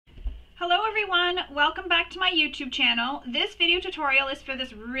Hello everyone, welcome back to my YouTube channel. This video tutorial is for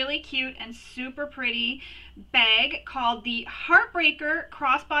this really cute and super pretty bag called the Heartbreaker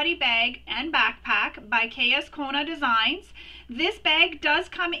Crossbody Bag and Backpack by K.Azcona Designs. This bag does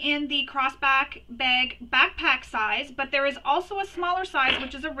come in the crossback bag backpack size, but there is also a smaller size,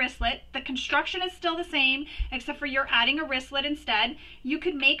 which is a wristlet. The construction is still the same, except for you're adding a wristlet instead. You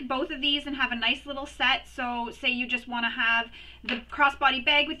could make both of these and have a nice little set. So say you just want to have the crossbody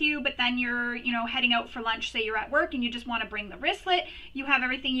bag with you, but then you're, heading out for lunch, say you're at work and you just want to bring the wristlet. You have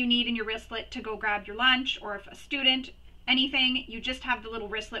everything you need in your wristlet to go grab your lunch, or if a student, anything, you just have the little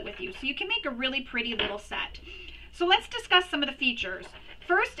wristlet with you. So you can make a really pretty little set. So let's discuss some of the features.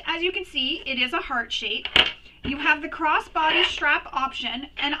 First, as you can see, it is a heart shape. You have the crossbody strap option,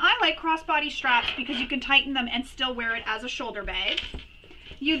 and I like crossbody straps because you can tighten them and still wear it as a shoulder bag.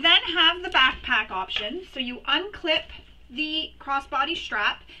 You then have the backpack option, so you unclip the crossbody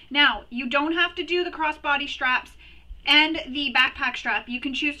strap. Now, you don't have to do the crossbody straps and the backpack strap. You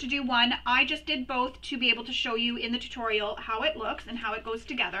can choose to do one. I just did both to be able to show you in the tutorial how it looks and how it goes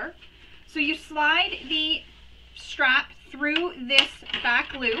together. So you slide the strap through this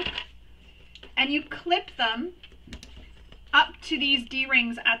back loop and you clip them up to these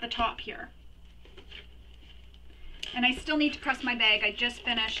D-rings at the top here. And I still need to press my bag. I just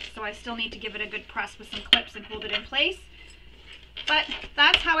finished, so I still need to give it a good press with some clips and hold it in place. But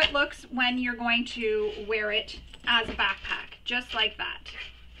that's how it looks when you're going to wear it as a backpack, just like that.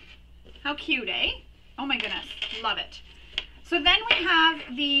 How cute, eh? Oh my goodness, love it. So then we have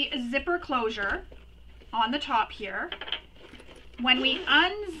the zipper closure on the top here. When we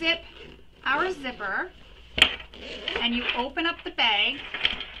unzip our zipper and you open up the bag,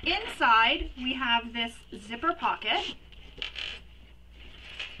 inside we have this zipper pocket.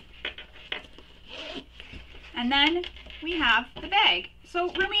 And then we have the bag. So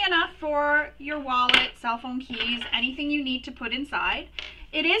roomy enough for your wallet, cell phone keys, anything you need to put inside.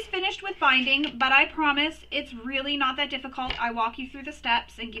 It is finished with binding, but I promise it's really not that difficult. I walk you through the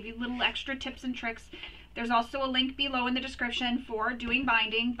steps and give you little extra tips and tricks. There's also a link below in the description for doing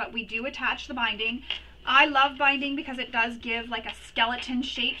binding, but we do attach the binding. I love binding because it does give like a skeleton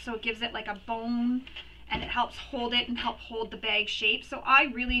shape, so it gives it like a bone and it helps hold it and help hold the bag shape. So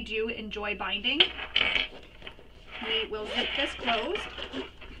I really do enjoy binding. We will zip this closed.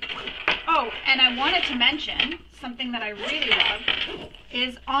 Oh, and I wanted to mention something that I really love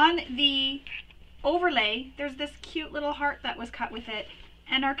is on the overlay, there's this cute little heart that was cut with it.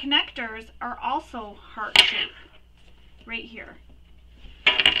 And our connectors are also heart shape right here.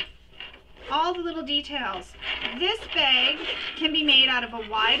 All the little details. This bag can be made out of a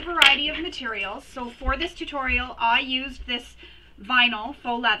wide variety of materials. So for this tutorial, I used this vinyl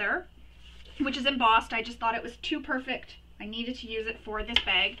faux leather, which is embossed. I just thought it was too perfect. I needed to use it for this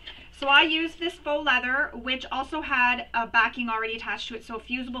bag. So I used this faux leather, which also had a backing already attached to it, so a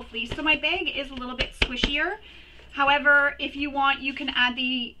fusible fleece. So my bag is a little bit squishier. However, if you want, you can add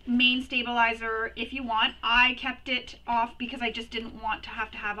the main stabilizer if you want. I kept it off because I just didn't want to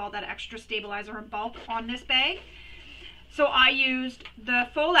have all that extra stabilizer and bulk on this bag. So I used the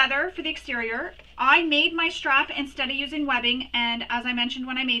faux leather for the exterior. I made my strap instead of using webbing, and as I mentioned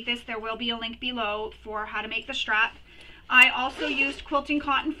when I made this, there will be a link below for how to make the strap. I also used quilting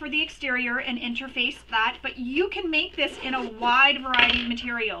cotton for the exterior and interfaced that, but you can make this in a wide variety of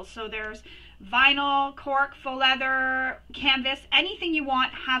materials. So there's vinyl, cork, faux leather, canvas, anything you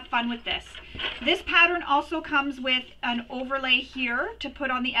want. Have fun with this. This pattern also comes with an overlay here to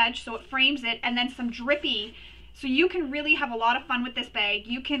put on the edge so it frames it, and then some drippy. So you can really have a lot of fun with this bag.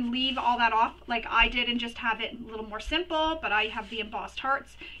 You can leave all that off like I did and just have it a little more simple, but I have the embossed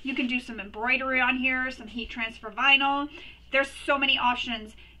hearts. You can do some embroidery on here, some heat transfer vinyl. There's so many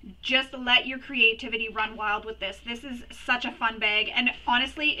options. Just let your creativity run wild with this. This is such a fun bag, and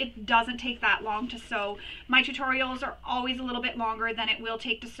honestly, it doesn't take that long to sew. My tutorials are always a little bit longer than it will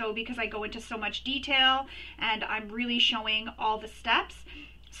take to sew because I go into so much detail and I'm really showing all the steps.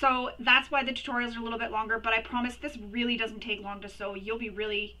 So that's why the tutorials are a little bit longer, but I promise this really doesn't take long to sew. You'll be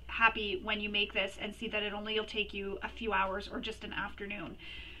really happy when you make this and see that it only will take you a few hours or just an afternoon.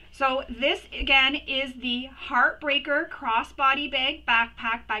 So this again is the Heartbreaker Crossbody Bag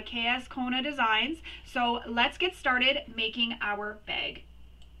Backpack by K.Azcona Designs. So let's get started making our bag.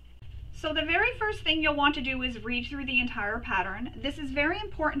 So the very first thing you'll want to do is read through the entire pattern. This is very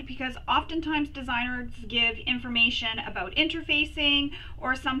important because oftentimes designers give information about interfacing,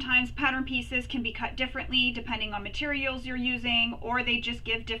 or sometimes pattern pieces can be cut differently depending on materials you're using, or they just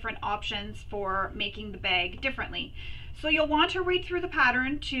give different options for making the bag differently. So you'll want to read through the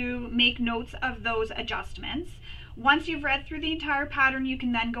pattern to make notes of those adjustments. Once you've read through the entire pattern, you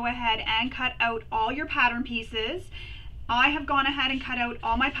can then go ahead and cut out all your pattern pieces. I have gone ahead and cut out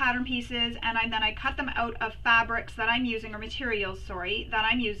all my pattern pieces, and then I cut them out of fabrics that I'm using, or materials, sorry, that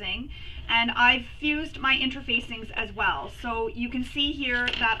I'm using. And I've fused my interfacings as well. So you can see here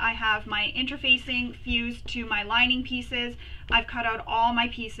that I have my interfacing fused to my lining pieces. I've cut out all my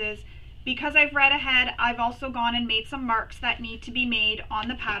pieces. Because I've read ahead, I've also gone and made some marks that need to be made on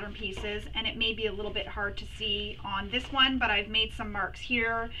the pattern pieces, and it may be a little bit hard to see on this one, but I've made some marks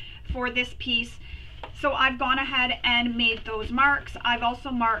here for this piece. So I've gone ahead and made those marks. I've also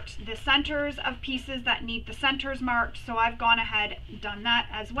marked the centers of pieces that need the centers marked, so I've gone ahead and done that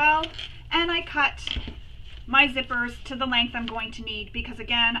as well. And I cut my zippers to the length I'm going to need, because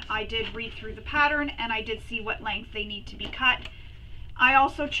again, I did read through the pattern and I did see what length they need to be cut. I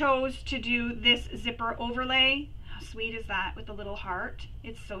also chose to do this zipper overlay. How sweet is that with the little heart?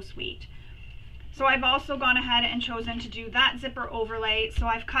 It's so sweet. So I've also gone ahead and chosen to do that zipper overlay, so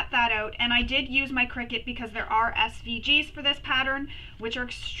I've cut that out. And I did use my Cricut because there are SVGs for this pattern, which are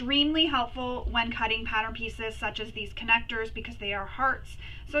extremely helpful when cutting pattern pieces such as these connectors, because they are hearts.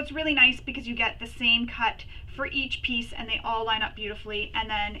 So it's really nice because you get the same cut for each piece and they all line up beautifully. And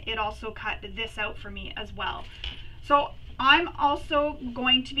then it also cut this out for me as well. So I'm also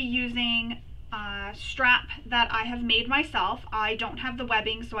going to be using a strap that I have made myself. I don't have the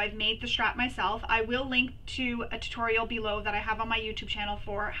webbing, so I've made the strap myself. I will link to a tutorial below that I have on my YouTube channel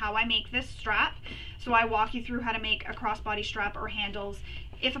for how I make this strap. So I walk you through how to make a crossbody strap or handles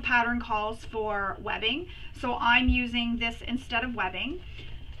if a pattern calls for webbing. So I'm using this instead of webbing.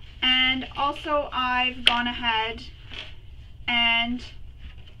 And also I've gone ahead and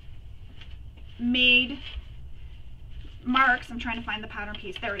made marks. I'm trying to find the pattern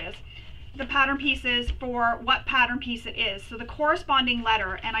piece. There it is. The pattern pieces for what pattern piece it is. So the corresponding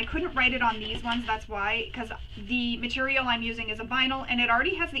letter, and I couldn't write it on these ones, that's why, because the material I'm using is a vinyl and it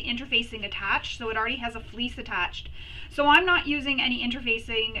already has the interfacing attached, so it already has a fleece attached. So I'm not using any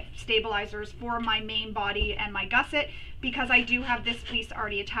interfacing stabilizers for my main body and my gusset because I do have this fleece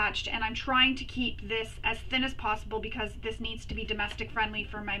already attached, and I'm trying to keep this as thin as possible because this needs to be domestic friendly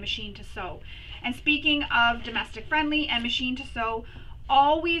for my machine to sew. And speaking of domestic friendly and machine to sew,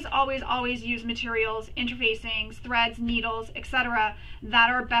 always, always, always use materials, interfacings, threads, needles, etc. that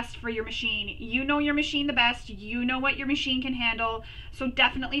are best for your machine. You know your machine the best, you know what your machine can handle, so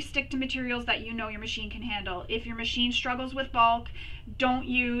definitely stick to materials that you know your machine can handle. If your machine struggles with bulk, don't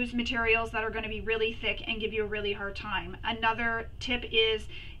use materials that are going to be really thick and give you a really hard time. Another tip is,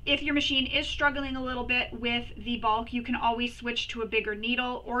 if your machine is struggling a little bit with the bulk, you can always switch to a bigger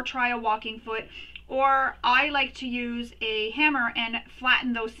needle or try a walking foot. Or I like to use a hammer and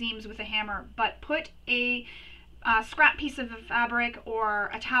flatten those seams with a hammer, but put a scrap piece of fabric or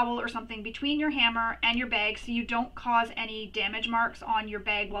a towel or something between your hammer and your bag so you don't cause any damage marks on your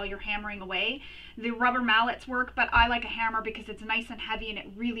bag while you're hammering away. The rubber mallets work, but I like a hammer because it's nice and heavy and it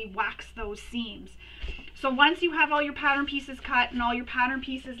really whacks those seams. So once you have all your pattern pieces cut and all your pattern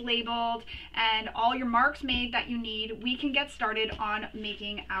pieces labeled and all your marks made that you need, we can get started on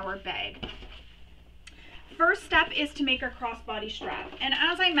making our bag. First step is to make our crossbody strap, and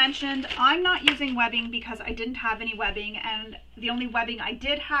as I mentioned, I'm not using webbing because I didn't have any webbing, and the only webbing I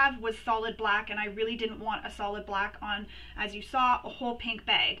did have was solid black, and I really didn't want a solid black on, as you saw, a whole pink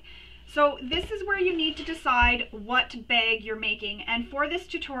bag. So this is where you need to decide what bag you're making, and for this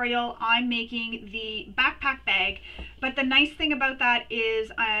tutorial I'm making the backpack bag, but the nice thing about that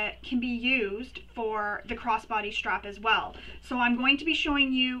is it can be used for the crossbody strap as well. So I'm going to be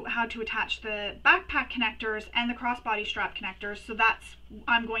showing you how to attach the backpack connectors and the crossbody strap connectors, so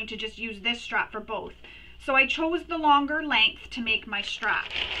I'm going to just use this strap for both. So I chose the longer length to make my strap.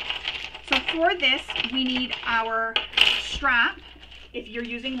 So for this we need our strap. If you're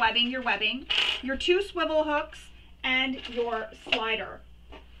using webbing, your 2 swivel hooks, and your slider.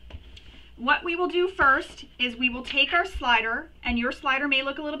 What we will do first is we will take our slider, and your slider may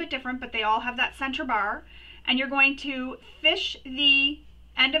look a little bit different, but they all have that center bar, and you're going to fish the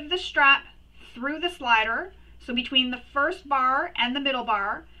end of the strap through the slider, so between the first bar and the middle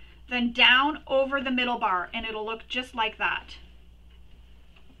bar, then down over the middle bar, and it'll look just like that.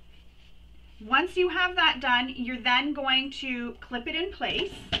 Once you have that done, you're then going to clip it in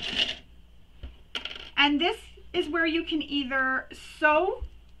place. And this is where you can either sew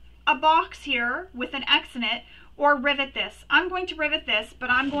a box here with an X in it or rivet this. I'm going to rivet this, but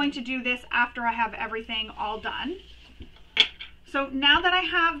I'm going to do this after I have everything all done. So now that I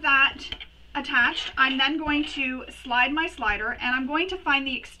have that attached, I'm then going to slide my slider, and I'm going to find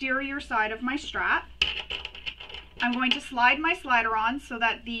the exterior side of my strap. I'm going to slide my slider on so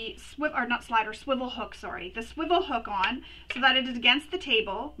that the swivel hook, the swivel hook on so that it is against the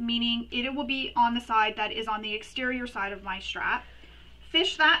table, meaning it will be on the side that is on the exterior side of my strap.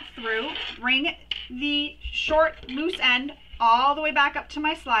 Fish that through, bring the short loose end all the way back up to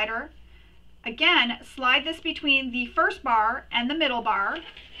my slider. Again, slide this between the first bar and the middle bar,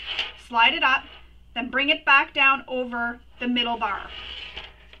 slide it up, then bring it back down over the middle bar.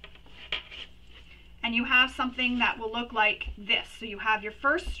 And you have something that will look like this. So you have your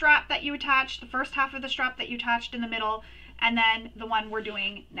first strap that you attached, the first half of the strap that you attached in the middle, and then the one we're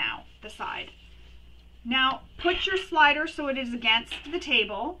doing now, the side. Now put your slider so it is against the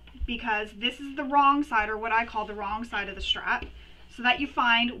table, because this is the wrong side, or what I call the wrong side of the strap, so that you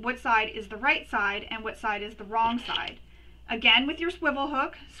find what side is the right side and what side is the wrong side. Again, with your swivel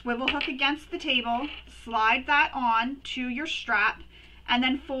hook against the table, slide that on to your strap, and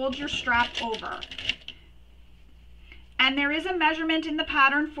then fold your strap over. And there is a measurement in the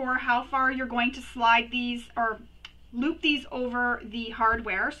pattern for how far you're going to slide these or loop these over the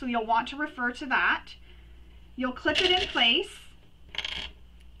hardware, so you'll want to refer to that. You'll clip it in place,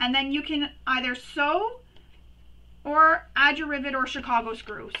 and then you can either sew or add your rivet or Chicago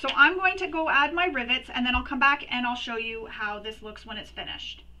screw. So I'm going to go add my rivets, and then I'll come back and I'll show you how this looks when it's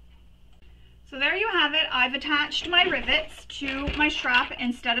finished. So there you have it. I've attached my rivets to my strap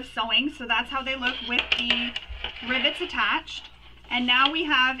instead of sewing, so that's how they look with the rivets attached. And now we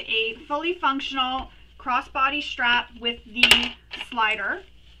have a fully functional crossbody strap with the slider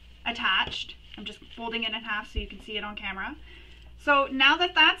attached. I'm just folding it in half so you can see it on camera. So now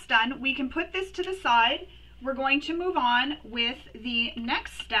that that's done, we can put this to the side. We're going to move on with the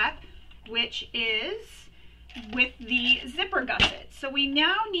next step, which is with the zipper gusset. So we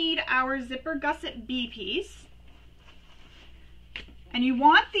now need our zipper gusset B piece, and you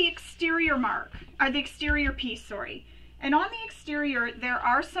want the exterior piece, sorry. And on the exterior, there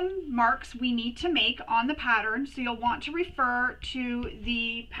are some marks we need to make on the pattern, so you'll want to refer to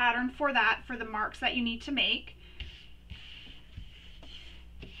the pattern for that, for the marks that you need to make.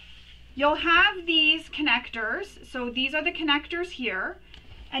 You'll have these connectors, so these are the connectors here,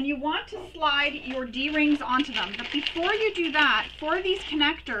 and you want to slide your D-rings onto them. But before you do that, for these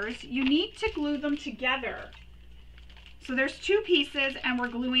connectors, you need to glue them together. So there's two pieces and we're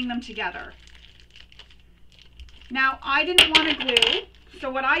gluing them together. Now I didn't want to glue, so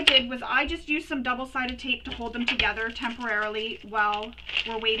what I did was I just used some double-sided tape to hold them together temporarily while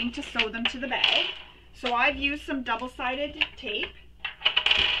we're waiting to sew them to the bag. So I've used some double-sided tape.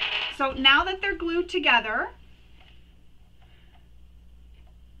 So now that they're glued together,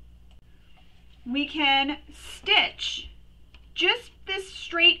 we can stitch just this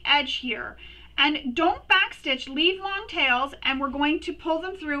straight edge here. And don't backstitch, leave long tails, and we're going to pull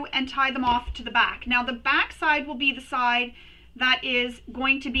them through and tie them off to the back. Now the back side will be the side that is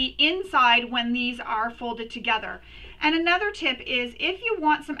going to be inside when these are folded together. And another tip is, if you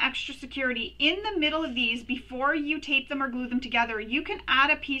want some extra security in the middle of these before you tape them or glue them together, you can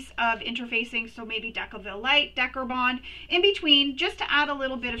add a piece of interfacing, so maybe Decovil Light, Decor Bond, in between, just to add a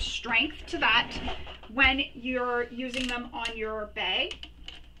little bit of strength to that when you're using them on your bag.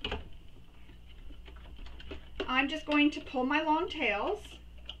 I'm just going to pull my long tails.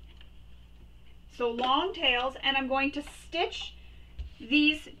 So long tails, and I'm going to stitch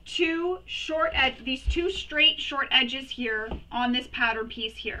these two straight short edges here on this pattern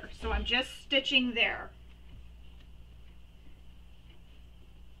piece here. So I'm just stitching there.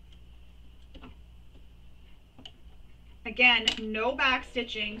 Again, no back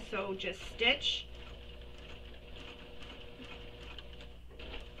stitching, so just stitch.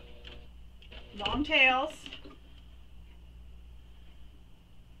 Long tails.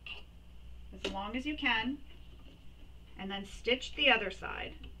 As long as you can. And then stitch the other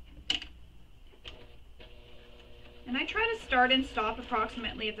side. And I try to start and stop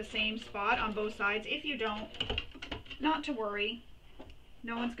approximately at the same spot on both sides. If you don't, not to worry.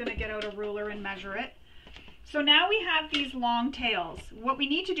 No one's going to get out a ruler and measure it. So now we have these long tails. What we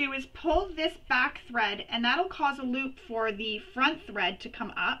need to do is pull this back thread, and that'll cause a loop for the front thread to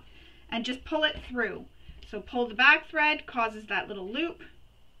come up, and just pull it through. So pull the back thread, causes that little loop,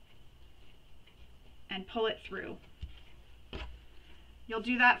 and pull it through. You'll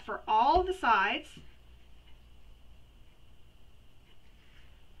do that for all the sides.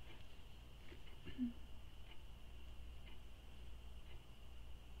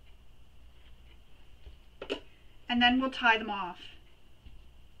 And then we'll tie them off.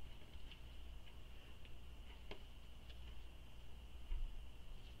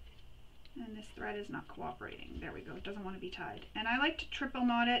 And this thread is not cooperating. There we go. It doesn't want to be tied. And I like to triple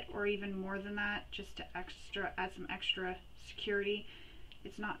knot it, or even more than that, just to add some extra security.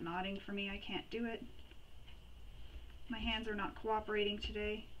 It's not knotting for me. I can't do it. My hands are not cooperating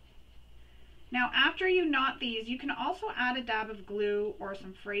today. Now, after you knot these, you can also add a dab of glue or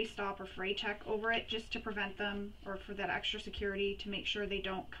some fray stop or fray check over it, just to prevent them, or for that extra security, to make sure they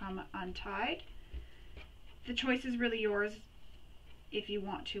don't come untied. The choice is really yours if you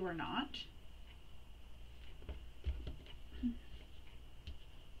want to or not.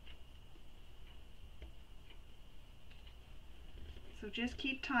 So just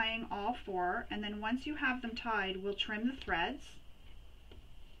keep tying all four, and then once you have them tied, we'll trim the threads.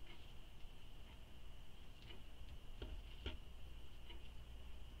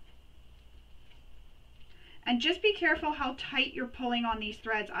 And just be careful how tight you're pulling on these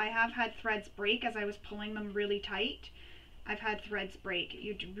threads. I have had threads break as I was pulling them really tight. I've had threads break.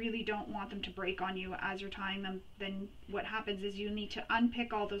 You really don't want them to break on you as you're tying them. Then what happens is you need to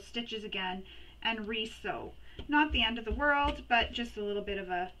unpick all those stitches again and re-sew. Not the end of the world, but just a little bit of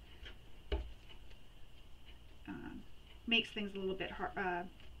a, makes things a little bit hard,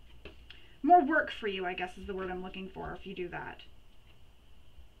 more work for you, I guess is the word I'm looking for, if you do that.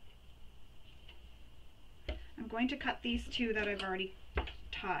 I'm going to cut these two that I've already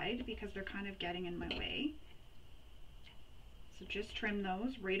tied because they're kind of getting in my way. So just trim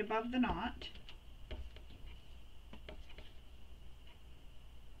those right above the knot.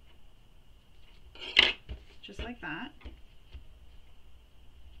 Just like that.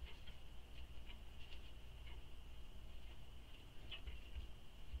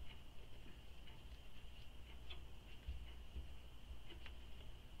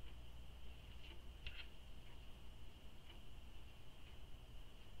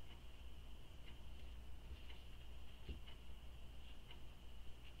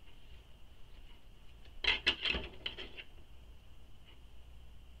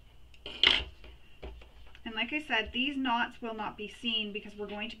 And like I said, these knots will not be seen because we're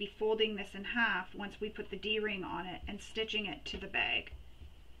going to be folding this in half once we put the D-ring on it and stitching it to the bag.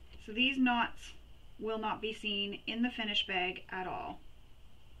 So these knots will not be seen in the finished bag at all.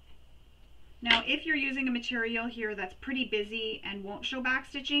 Now, if you're using a material here that's pretty busy and won't show back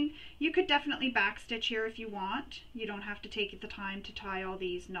stitching, you could definitely back stitch here if you want. You don't have to take the time to tie all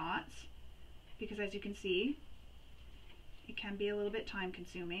these knots because, as you can see, it can be a little bit time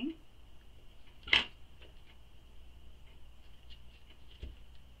consuming.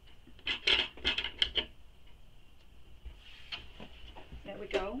 There we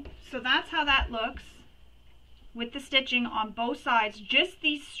go. So that's how that looks with the stitching on both sides, just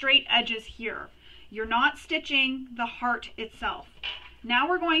these straight edges here. You're not stitching the heart itself. Now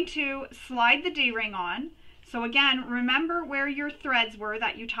we're going to slide the D-ring on. So again, remember where your threads were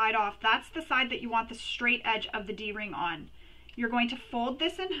that you tied off. That's the side that you want the straight edge of the D-ring on. You're going to fold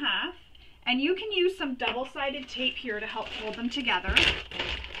this in half, and you can use some double-sided tape here to help hold them together.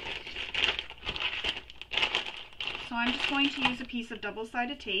 So I'm just going to use a piece of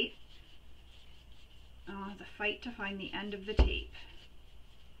double-sided tape. The fight to find the end of the tape.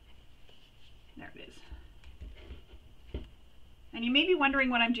 There it is. And you may be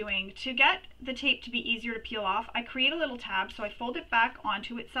wondering what I'm doing. To get the tape to be easier to peel off, I create a little tab, so I fold it back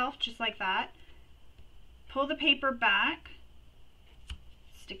onto itself just like that. Pull the paper back.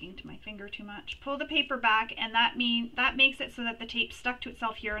 Sticking to my finger too much. Pull the paper back, and that makes it so that the tape stuck to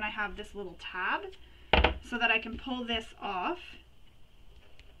itself here, and I have this little tab so that I can pull this off.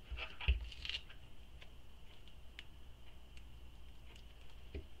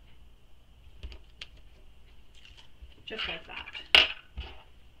 Just like that.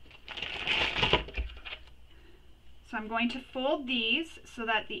 So I'm going to fold these so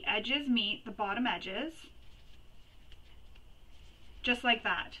that the edges meet the bottom edges. Just like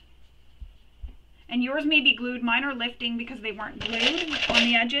that. And yours may be glued. Mine are lifting because they weren't glued on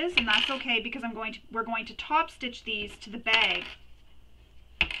the edges, and that's okay because we're going to top stitch these to the bag.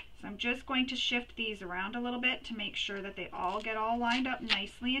 So I'm just going to shift these around a little bit to make sure that they all get all lined up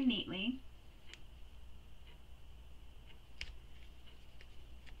nicely and neatly.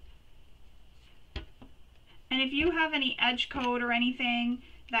 And if you have any edge code or anything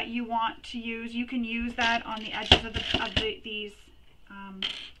that you want to use, you can use that on the edges of these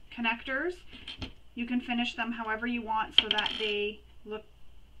connectors. You can finish them however you want so that they look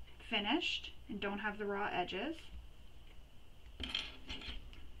finished and don't have the raw edges.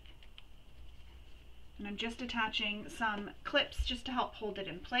 And I'm just attaching some clips just to help hold it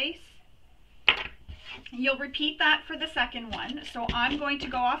in place. You'll repeat that for the second one. So I'm going to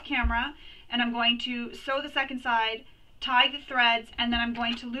go off camera and I'm going to sew the second side tie the threads, and then I'm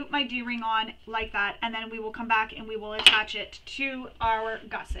going to loop my D-ring on like that, and then we will come back and we will attach it to our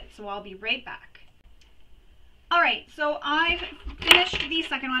gusset. So I'll be right back. Alright, so I've finished the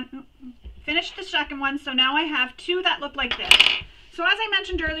second one, so now I have two that look like this. So as I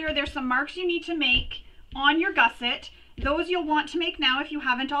mentioned earlier, there's some marks you need to make on your gusset. Those you'll want to make now if you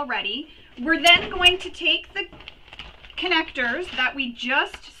haven't already. We're then going to take the connectors that we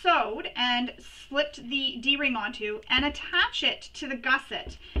just sewed and slipped the D-ring onto and attach it to the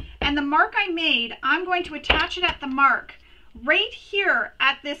gusset. And the mark I made, I'm going to attach it at the mark right here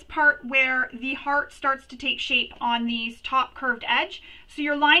at this part where the heart starts to take shape on these top curved edge. So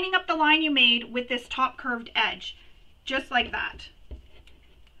you're lining up the line you made with this top curved edge, just like that.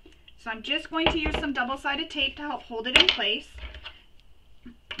 So I'm just going to use some double-sided tape to help hold it in place.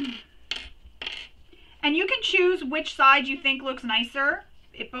 And you can choose which side you think looks nicer.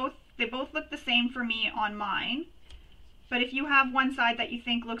 They both look the same for me on mine. But if you have one side that you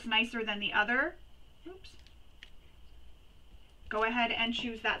think looks nicer than the other, oops, go ahead and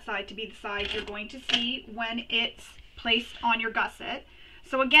choose that side to be the side you're going to see when it's placed on your gusset.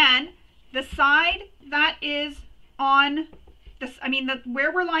 So again, the side that is on this,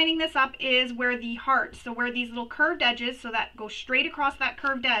 where we're lining this up is where the heart, so where these little curved edges, so that goes straight across that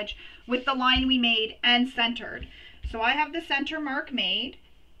curved edge with the line we made and centered. So I have the center mark made.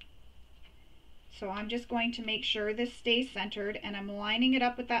 So I'm just going to make sure this stays centered, and I'm lining it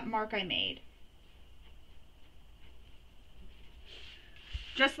up with that mark I made.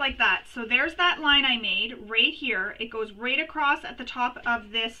 Just like that. So there's that line I made right here. It goes right across at the top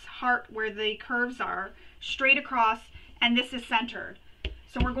of this heart where the curves are, straight across, and this is centered.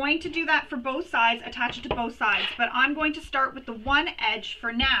 So we're going to do that for both sides, attach it to both sides, but I'm going to start with the one edge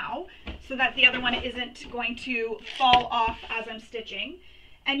for now so that the other one isn't going to fall off as I'm stitching.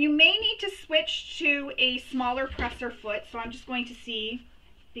 And you may need to switch to a smaller presser foot, so I'm just going to see,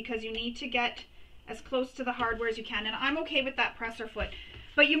 because you need to get as close to the hardware as you can, and I'm okay with that presser foot.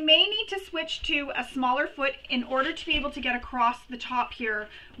 But you may need to switch to a smaller foot in order to be able to get across the top here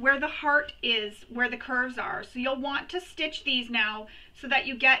where the heart is, where the curves are. So you'll want to stitch these now so that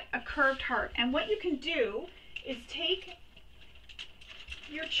you get a curved heart. And what you can do is take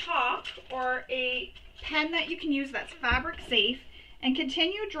your chalk or a pen that you can use that's fabric safe and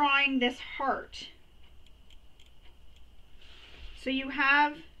continue drawing this heart. So you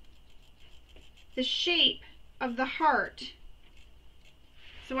have the shape of the heart.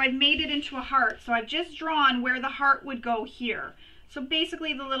 So I've made it into a heart. So I've just drawn where the heart would go here. So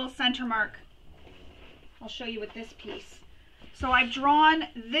basically the little center mark. I'll show you with this piece. So I've drawn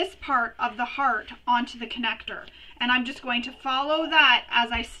this part of the heart onto the connector, and I'm just going to follow that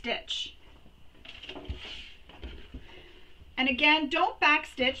as I stitch. And again, don't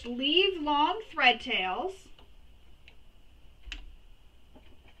backstitch, leave long thread tails.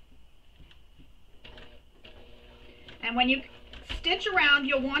 And when you stitch around,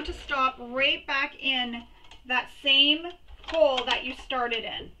 you'll want to stop right back in that same hole that you started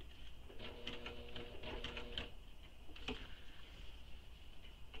in.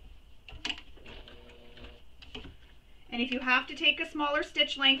 And if you have to take a smaller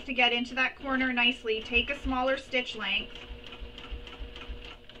stitch length to get into that corner nicely, take a smaller stitch length.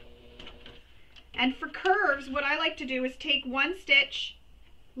 And for curves, what I like to do is take one stitch,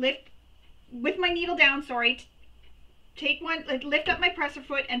 lift with my needle down, take one, lift up my presser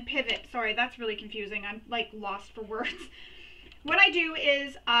foot and pivot. Sorry, that's really confusing. I'm like lost for words. What I do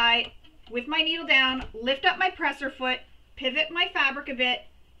is with my needle down, lift up my presser foot, pivot my fabric a bit,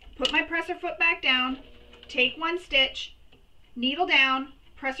 put my presser foot back down, take one stitch, needle down,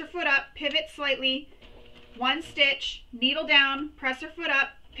 presser foot up, pivot slightly, one stitch, needle down, presser foot up,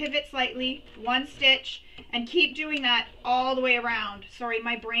 pivot slightly, one stitch, and keep doing that all the way around. Sorry,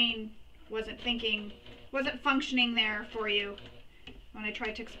 my brain wasn't functioning there for you when I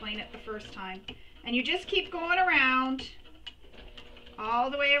tried to explain it the first time. And you just keep going around, all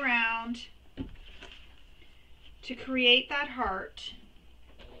the way around, to create that heart.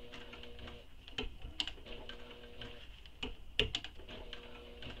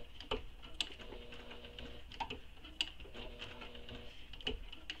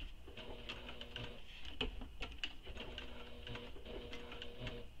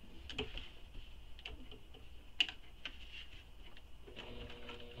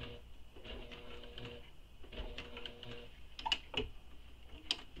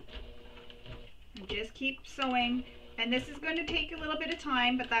 Just keep sewing, and this is going to take a little bit of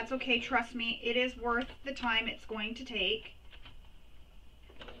time, but that's okay. Trust me, it is worth the time it's going to take.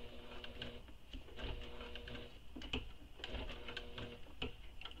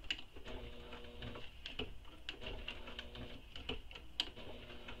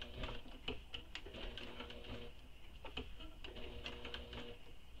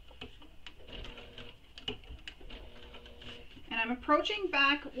 and I'm approaching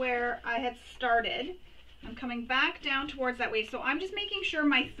back where I had started. I'm coming back down towards that way. So I'm just making sure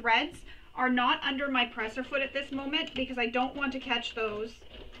my threads are not under my presser foot at this moment because I don't want to catch those.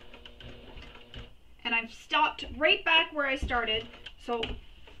 And I've stopped right back where I started. So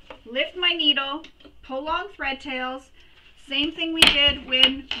lift my needle, pull long thread tails. Same thing we did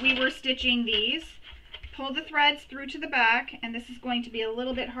when we were stitching these. Pull the threads through to the back, and this is going to be a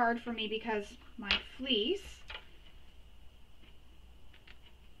little bit hard for me because my fleece,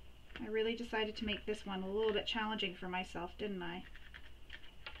 I really decided to make this one a little bit challenging for myself, didn't I?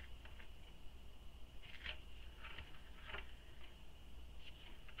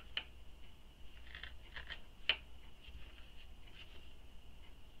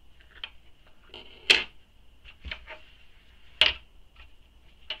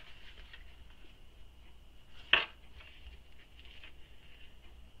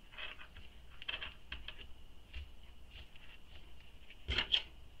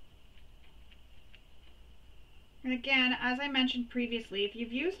 And again, as I mentioned previously, if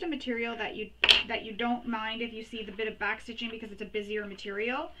you've used a material that you don't mind if you see the bit of back stitching because it's a busier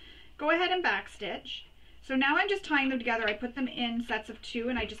material, go ahead and back stitch. So now I'm just tying them together. I put them in sets of 2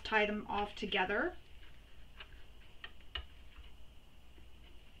 and I just tie them off together.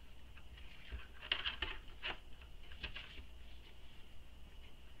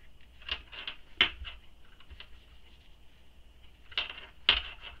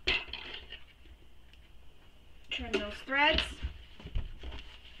 Trim those threads,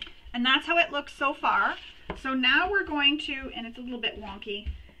 and that's how it looks so far. So now we're going to, and it's a little bit wonky,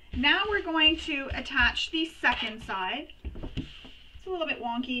 now we're going to attach the second side. It's a little bit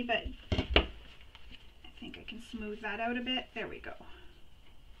wonky, but I think I can smooth that out a bit. There we go.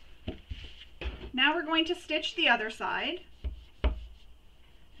 Now we're going to stitch the other side,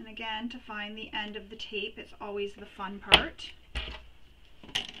 and again, to find the end of the tape is always the fun part.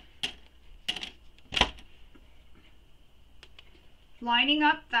 Lining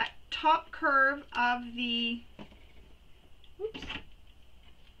up that top curve of the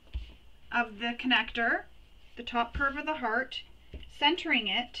connector, the top curve of the heart, centering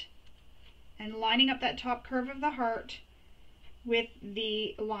it, and lining up that top curve of the heart with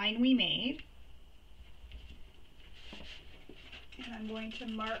the line we made. And I'm going to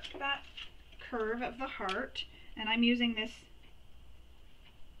mark that curve of the heart, and I'm using this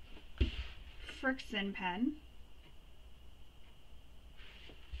Frixion pen,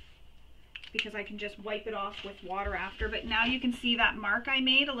 because I can just wipe it off with water after. But now you can see that mark I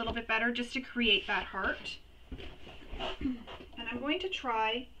made a little bit better just to create that heart. And I'm going to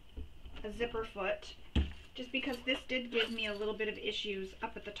try a zipper foot just because this did give me a little bit of issues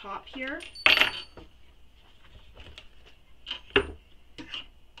up at the top here.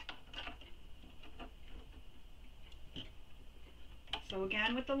 So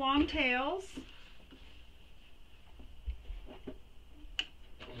again with the long tails,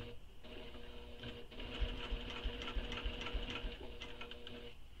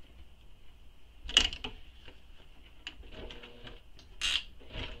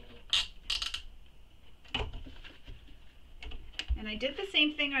 and I did the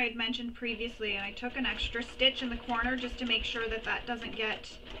same thing I had mentioned previously, and I took an extra stitch in the corner just to make sure that that doesn't get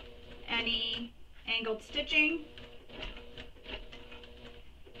any angled stitching.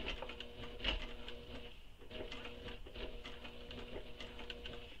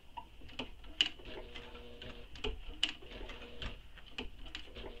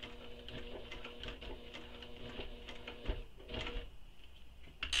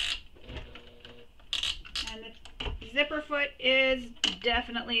 Zipper foot is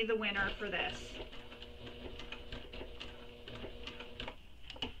definitely the winner for this.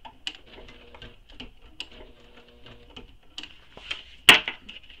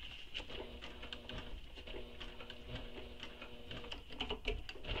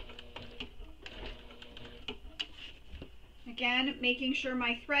 Again, making sure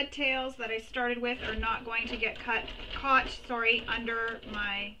my thread tails that I started with are not going to get caught under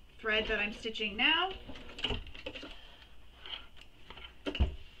my thread that I'm stitching now.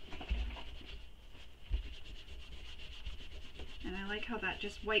 And I like how that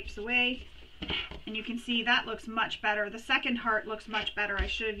just wipes away. And you can see that looks much better. The second heart looks much better. I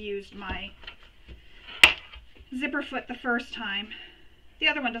should have used my zipper foot the first time. The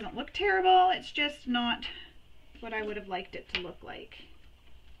other one doesn't look terrible. It's just not what I would have liked it to look like.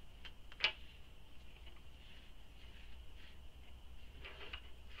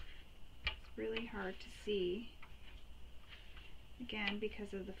 It's really hard to see, again,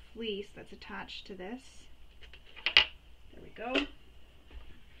 because of the fleece that's attached to this. There we go.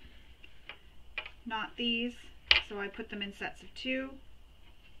 Knot these So I put them in sets of 2,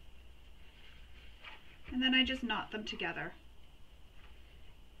 and then I just knot them together.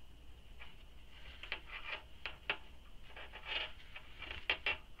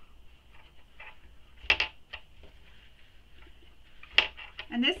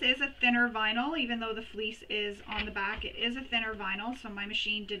 And this is a thinner vinyl, even though the fleece is on the back. It is a thinner vinyl, so my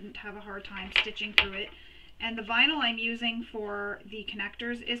machine didn't have a hard time stitching through it. And the vinyl I'm using for the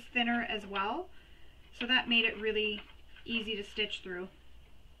connectors is thinner as well, so that made it really easy to stitch through.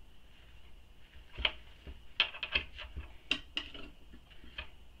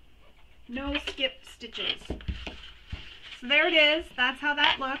 No skip stitches. So there it is. That's how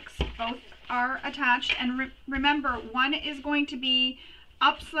that looks. Both are attached, and remember, one is going to be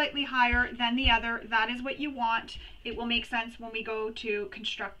up slightly higher than the other. That is what you want. It will make sense when we go to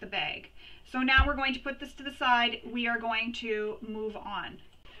construct the bag. So now we're going to put this to the side. We are going to move on.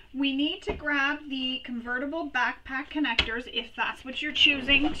 We need to grab the convertible backpack connectors if that's what you're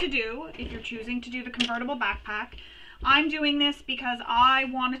choosing to do, if you're choosing to do the convertible backpack. I'm doing this because I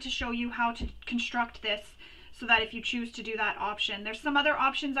wanted to show you how to construct this, so that if you choose to do that option. There's some other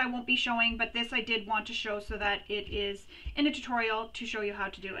options I won't be showing, but this I did want to show so that it is in a tutorial to show you how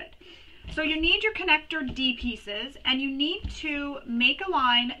to do it. So you need your connector D pieces, and you need to make a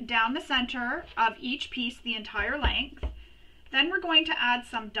line down the center of each piece the entire length. Then we're going to add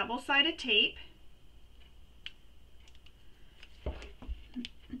some double-sided tape.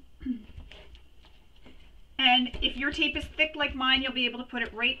 And if your tape is thick like mine, you'll be able to put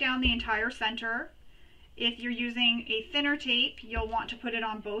it right down the entire center. If you're using a thinner tape, you'll want to put it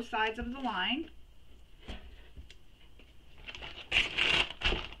on both sides of the line.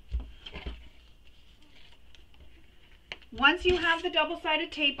 Once you have the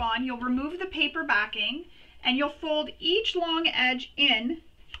double-sided tape on, you'll remove the paper backing, and you'll fold each long edge in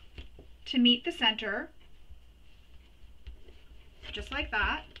to meet the center, just like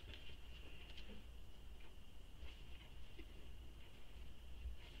that.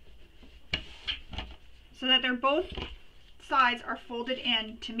 So that they're both sides are folded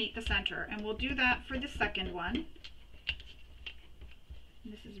in to meet the center. And we'll do that for the second one.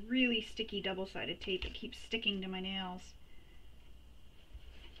 And this is really sticky double-sided tape. It keeps sticking to my nails.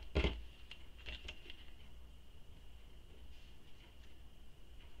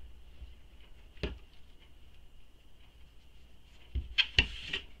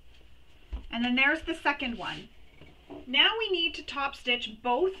 And then there's the second one. Now we need to top stitch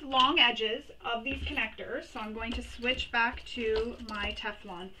both long edges of these connectors. So I'm going to switch back to my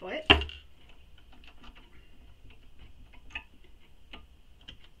Teflon foot.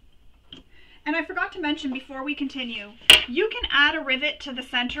 And I forgot to mention before we continue, you can add a rivet to the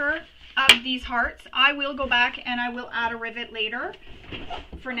center of these hearts. I will go back and I will add a rivet later.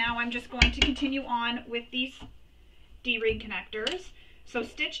 For now, I'm just going to continue on with these D-ring connectors. So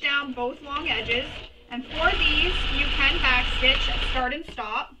stitch down both long edges. And for these, you can back stitch at start and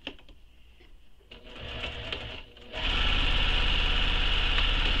stop.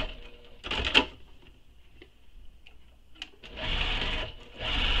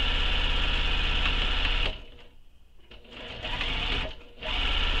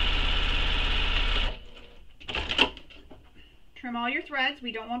 Trim all your threads.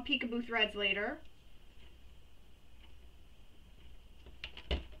 We don't want peekaboo threads later.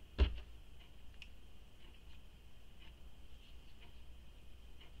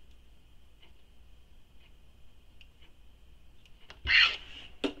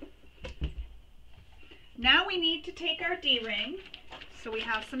 Now we need to take our D-ring, so we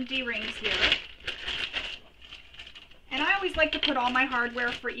have some D-rings here. And I always like to put all my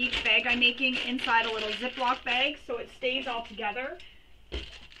hardware for each bag I'm making inside a little Ziploc bag so it stays all together.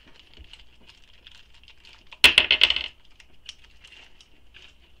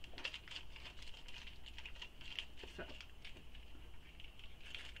 So.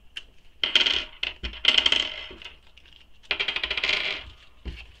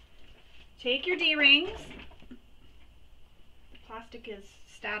 Take your D-rings. Plastic is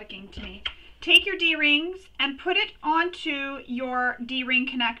staticking to me. Take your D-rings and put it onto your D-ring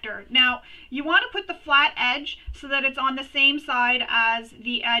connector. Now, you want to put the flat edge so that it's on the same side as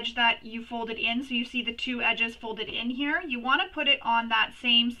the edge that you folded in. So you see the two edges folded in here. You want to put it on that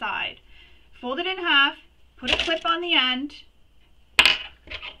same side. Fold it in half, put a clip on the end.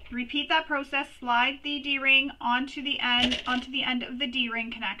 Repeat that process. Slide the D-ring onto the end of the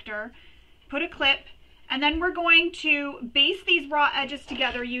D-ring connector. Put a clip. And then we're going to base these raw edges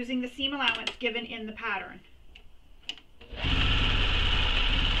together using the seam allowance given in the pattern.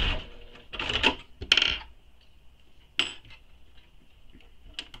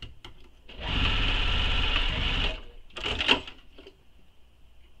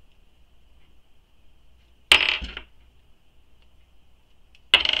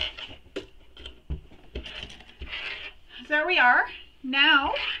 there we are.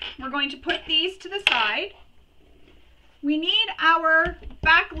 Now we're going to put these to the side. We need our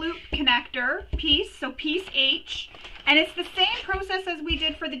back loop connector piece, so piece H, and it's the same process as we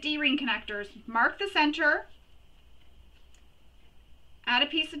did for the D-ring connectors. Mark the center, add a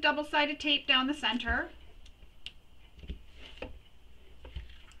piece of double-sided tape down the center,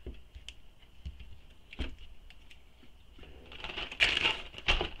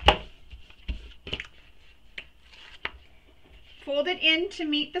 fold it in to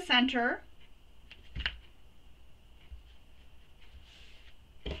meet the center,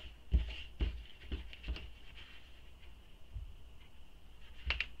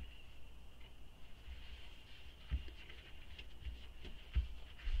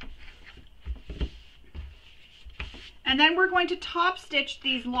 and then we're going to top stitch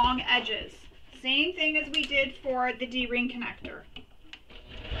these long edges. Same thing as we did for the D-ring connector.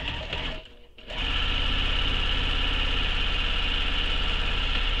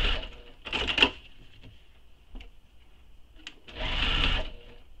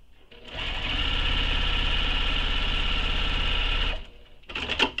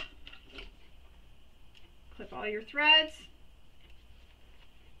 Clip all your threads.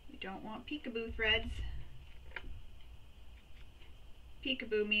 We don't want peekaboo threads.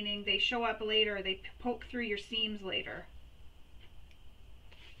 Peekaboo meaning they show up later, they poke through your seams later.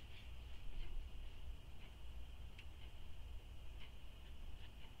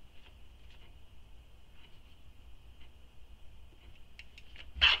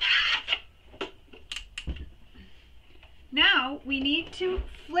 Now we need to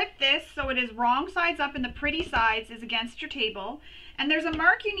flip this so it is wrong sides up and the pretty sides is against your table. And there's a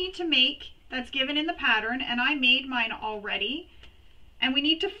mark you need to make that's given in the pattern, and I made mine already. And we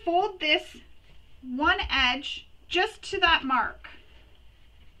need to fold this one edge just to that mark.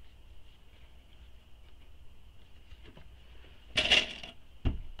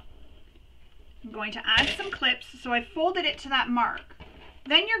 I'm going to add some clips, so I folded it to that mark.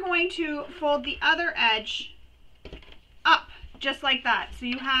 Then you're going to fold the other edge up, just like that. So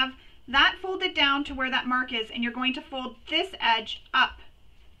you have that folded down to where that mark is, and you're going to fold this edge up.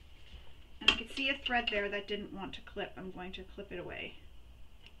 And I can see a thread there that didn't want to clip. I'm going to clip it away.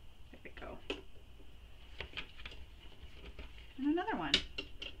 There we go. And another one.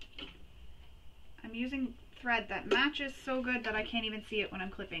 I'm using thread that matches so good that I can't even see it when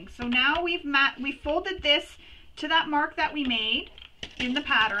I'm clipping. So now we folded this to that mark that we made in the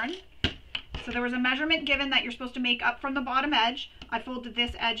pattern. So there was a measurement given that you're supposed to make up from the bottom edge. I folded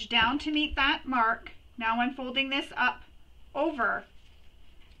this edge down to meet that mark. Now I'm folding this up over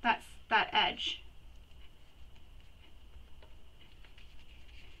that edge.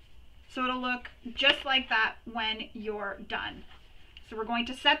 So it'll look just like that when you're done. So we're going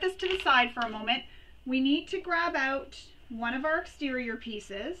to set this to the side for a moment. We need to grab out one of our exterior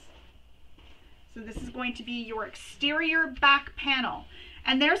pieces. So this is going to be your exterior back panel.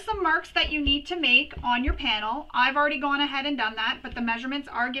 And there's some marks that you need to make on your panel. I've already gone ahead and done that, but the measurements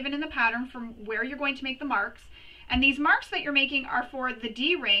are given in the pattern from where you're going to make the marks. And these marks that you're making are for the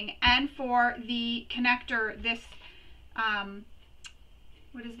D-ring and for the connector, this,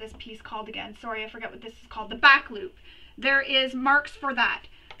 what is this piece called again? Sorry, I forget what this is called, the back loop. There is marks for that.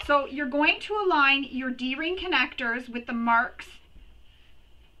 So you're going to align your D-ring connectors with the marks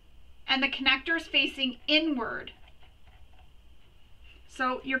and the connectors facing inward.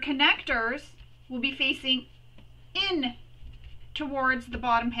 So your connectors will be facing in towards the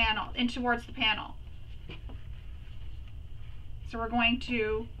bottom panel, in towards the panel. So we're going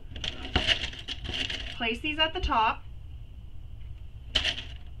to place these at the top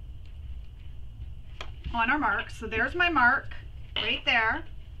on our marks. So there's my mark right there.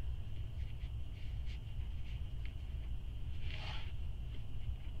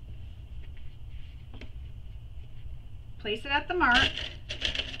 Place it at the mark.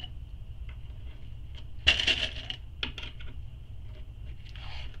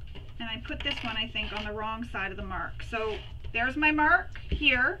 And I put this one, I think, on the wrong side of the mark. So there's my mark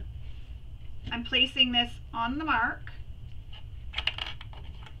here. I'm placing this on the mark.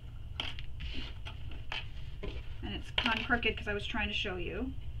 And it's kind of crooked because I was trying to show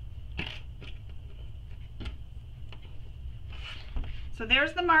you. So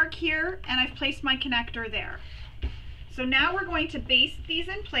there's the mark here, and I've placed my connector there. So now we're going to baste these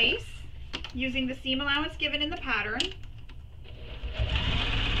in place using the seam allowance given in the pattern.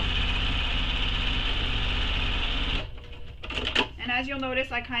 And as you'll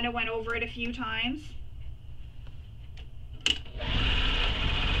notice, I kind of went over it a few times.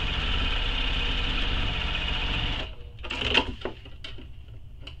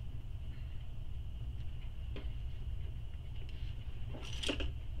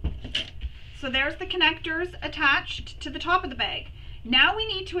 So there's the connectors attached to the top of the bag. Now we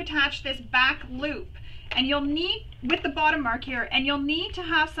need to attach this back loop, and you'll need, with the bottom mark here, and you'll need to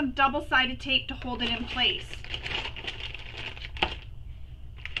have some double-sided tape to hold it in place.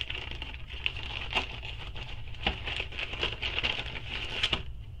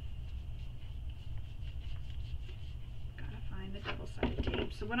 Gotta find the double-sided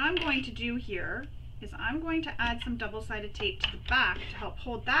tape. So what I'm going to do here is I'm going to add some double-sided tape to the back to help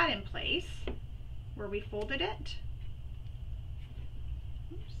hold that in place where we folded it.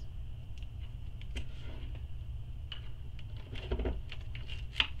 Oops.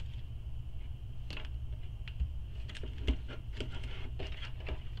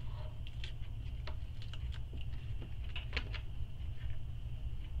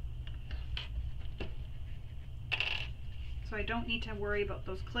 So I don't need to worry about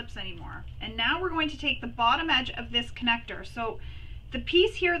those clips anymore. And now we're going to take the bottom edge of this connector. So the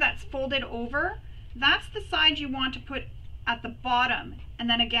piece here that's folded over, that's the side you want to put at the bottom, and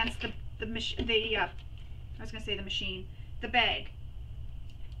then against the bag.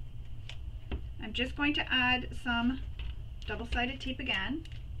 I'm just going to add some double-sided tape again.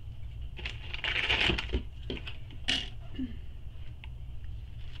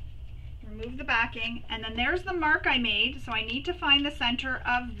 Remove the backing, and then there's the mark I made. So I need to find the center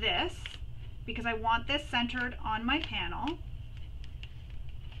of this because I want this centered on my panel.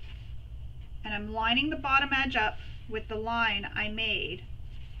 And I'm lining the bottom edge up with the line I made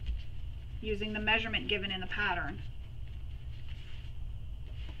using the measurement given in the pattern.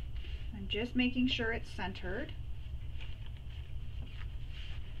 I'm just making sure it's centered.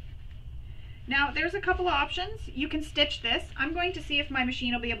 Now there's a couple of options. You can stitch this. I'm going to see if my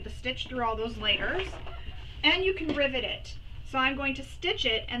machine will be able to stitch through all those layers. And you can rivet it. So I'm going to stitch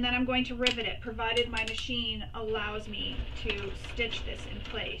it and then I'm going to rivet it, provided my machine allows me to stitch this in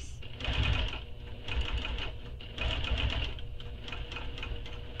place.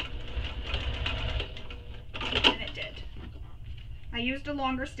 And it did. I used a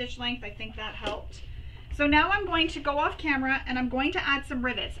longer stitch length. I think that helped. So now I'm going to go off camera and I'm going to add some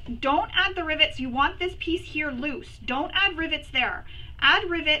rivets. Don't add the rivets. You want this piece here loose. Don't add rivets there. Add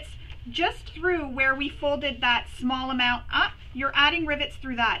rivets just through where we folded that small amount up. You're adding rivets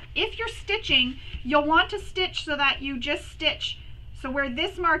through that. If you're stitching, you'll want to stitch so that you just stitch. So where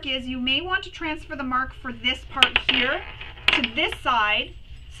this mark is, you may want to transfer the mark for this part here to this side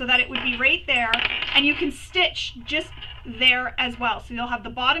so that it would be right there, and you can stitch just there as well. So you'll have the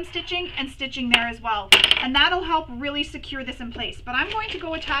bottom stitching and stitching there as well, and that'll help really secure this in place. But I'm going to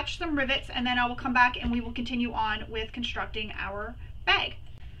go attach some rivets and then I will come back and we will continue on with constructing our bag.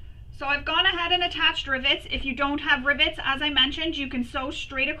 So I've gone ahead and attached rivets. If you don't have rivets, as I mentioned, you can sew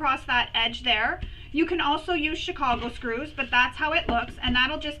straight across that edge there. You can also use Chicago screws, but that's how it looks, and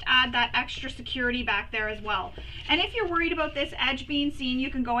that'll just add that extra security back there as well. And if you're worried about this edge being seen, you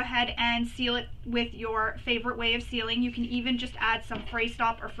can go ahead and seal it with your favorite way of sealing. You can even just add some fray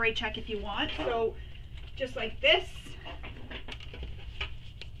stop or fray check if you want. So just like this.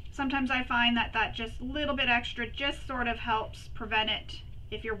 Sometimes I find that that just little bit extra just sort of helps prevent it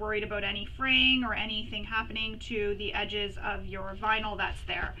if you're worried about any fraying or anything happening to the edges of your vinyl that's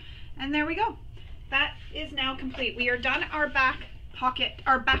there. And there we go. That is now complete. We are done our back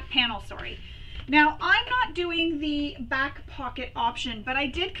panel, sorry. Now I'm not doing the back pocket option, but I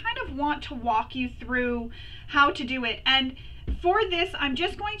did kind of want to walk you through how to do it. And for this, I'm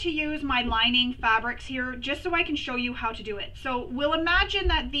just going to use my lining fabrics here just so I can show you how to do it. So we'll imagine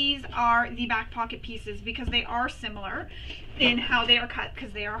that these are the back pocket pieces because they are similar in how they are cut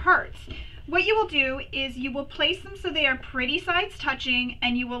because they are hearts. What you will do is you will place them so they are pretty sides touching,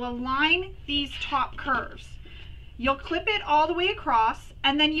 and you will align these top curves. You'll clip it all the way across,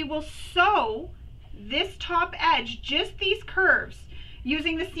 and then you will sew this top edge, just these curves,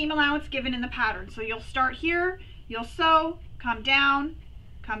 using the seam allowance given in the pattern. So you'll start here, you'll sew, come down,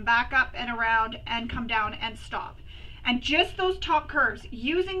 come back up and around, and come down and stop. And just those top curves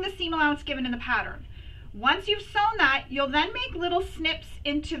using the seam allowance given in the pattern. Once you've sewn that, you'll then make little snips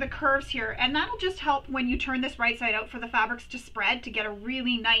into the curves here, and that'll just help when you turn this right side out for the fabrics to spread to get a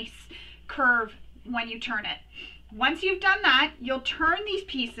really nice curve when you turn it. Once you've done that, you'll turn these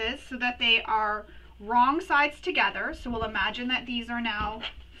pieces so that they are wrong sides together. So we'll imagine that these are now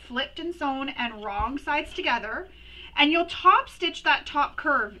flipped and sewn and wrong sides together, and you'll top stitch that top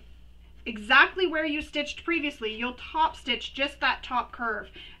curve exactly where you stitched previously. You'll top stitch just that top curve,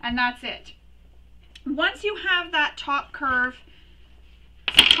 and that's it. Once you have that top curve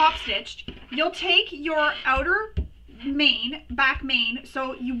top stitched, you'll take your outer back main,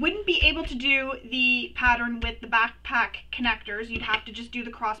 so you wouldn't be able to do the pattern with the backpack connectors. You'd have to just do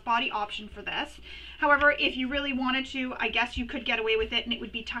the crossbody option for this. However, if you really wanted to, I guess you could get away with it and it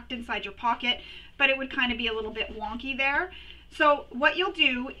would be tucked inside your pocket, but it would kind of be a little bit wonky there. So what you'll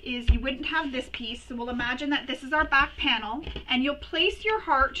do is you wouldn't have this piece, so we'll imagine that this is our back panel, and you'll place your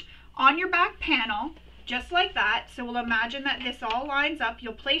heart on your back panel just like that. So we'll imagine that this all lines up,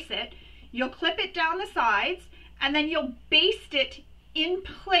 you'll place it, you'll clip it down the sides, and then you'll baste it in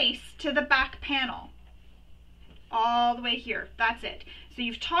place to the back panel. All the way here, that's it. So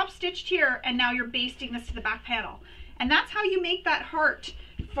you've top stitched here, and now you're basting this to the back panel. And that's how you make that heart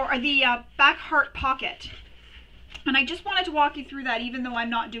for the back heart pocket. And I just wanted to walk you through that even though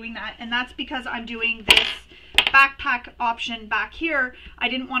I'm not doing that. And that's because I'm doing this backpack option back here. I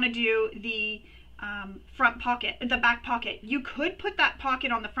didn't want to do the front pocket, the back pocket. You could put that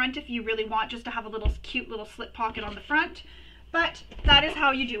pocket on the front if you really want, just to have a little cute little slip pocket on the front, but that is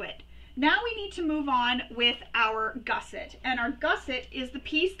how you do it. Now we need to move on with our gusset, and our gusset is the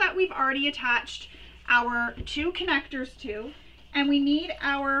piece that we've already attached our two connectors to, and we need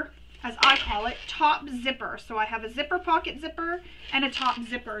our, as I call it, top zipper. So I have a zipper pocket zipper and a top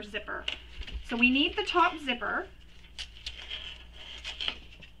zipper zipper. So we need the top zipper.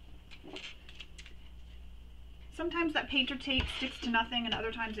 Sometimes that painter tape sticks to nothing and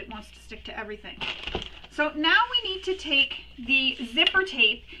other times it wants to stick to everything. So now we need to take the zipper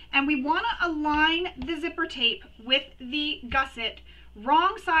tape and we want to align the zipper tape with the gusset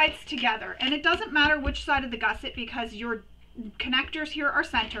wrong sides together. And it doesn't matter which side of the gusset because your connectors here are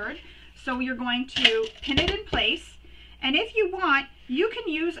centered. So you're going to pin it in place. And if you want, you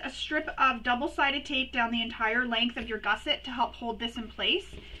can use a strip of double-sided tape down the entire length of your gusset to help hold this in place.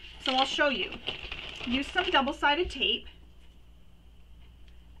 So I'll show you. Use some double-sided tape.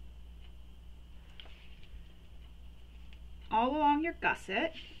 All along your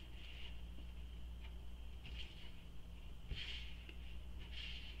gusset.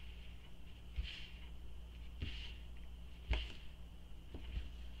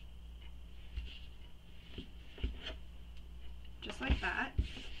 Just like that.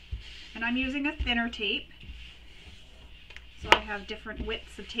 And I'm using a thinner tape. So I have different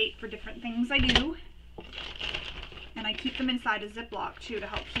widths of tape for different things I do. And I keep them inside a Ziploc too to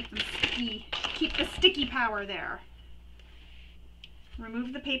help keep them sticky, keep the sticky power there.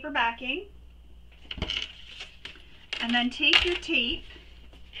 Remove the paper backing. And then take your tape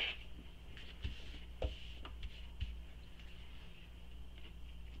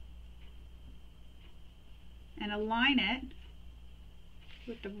and align it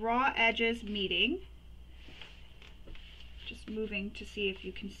with the raw edges meeting. Just moving to see if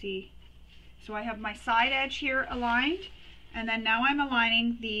you can see. So I have my side edge here aligned, and then now I'm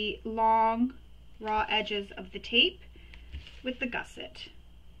aligning the long raw edges of the tape with the gusset.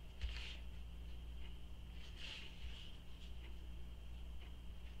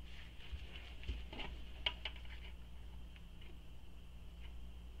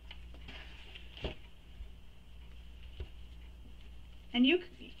 And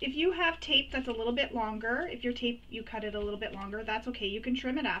if you have tape that's a little bit longer, if your tape, you cut it a little bit longer, that's okay. You can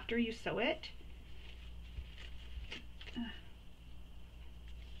trim it after you sew it.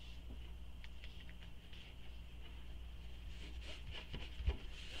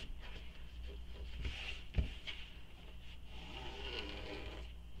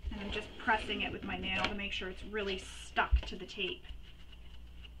 And I'm just pressing it with my nail to make sure it's really stuck to the tape.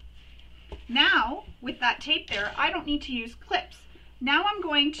 Now, with that tape there, I don't need to use clips. Now I'm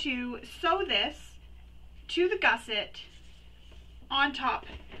going to sew this to the gusset on top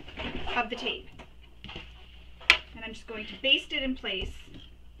of the tape. And I'm just going to baste it in place.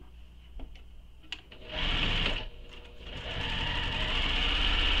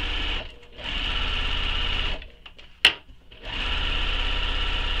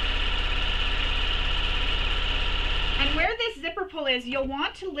 And where this zipper pull is, you'll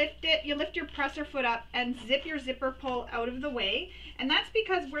want to lift it, you lift your presser foot up and zip your zipper pull out of the way. And that's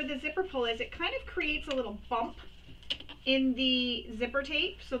because where the zipper pull is, it kind of creates a little bump in the zipper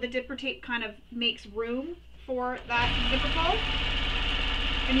tape. So the zipper tape kind of makes room for that zipper pull.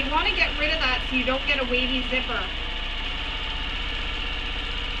 And you want to get rid of that so you don't get a wavy zipper.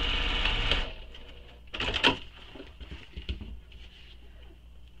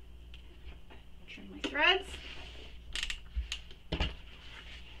 Trim my threads.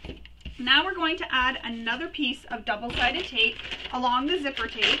 Now we're going to add another piece of double-sided tape along the zipper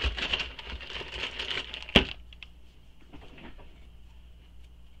tape.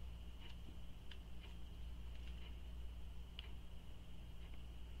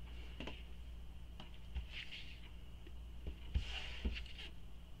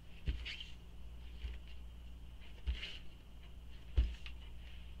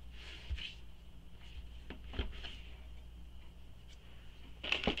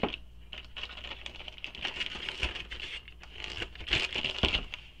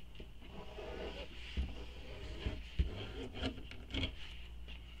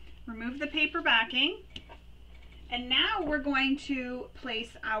 the paper backing. And now we're going to place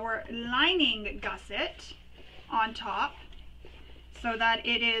our lining gusset on top so that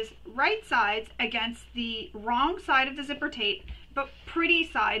it is right sides against the wrong side of the zipper tape, but pretty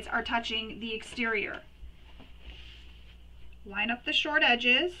sides are touching the exterior. Line up the short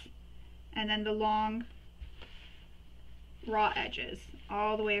edges and then the long raw edges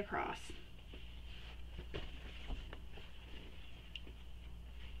all the way across.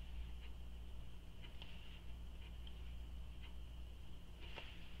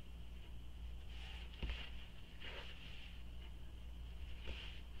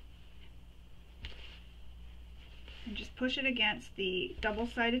 And just push it against the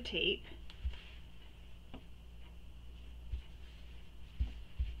double-sided tape.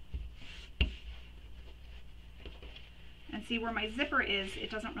 And see where my zipper is, it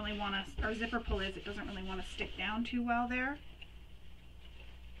doesn't really want to, or zipper pull is, it doesn't really want to stick down too well there.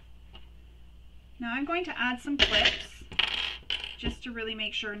 Now I'm going to add some clips just to really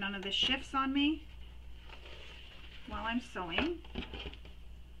make sure none of this shifts on me while I'm sewing.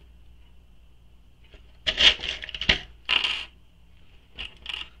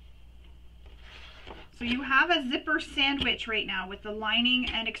 So you have a zipper sandwich right now with the lining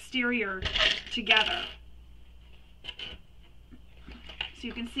and exterior together. So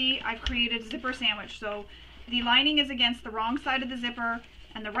you can see I've created a zipper sandwich. So the lining is against the wrong side of the zipper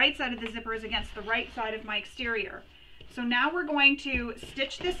and the right side of the zipper is against the right side of my exterior. So now we're going to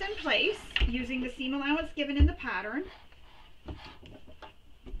stitch this in place using the seam allowance given in the pattern.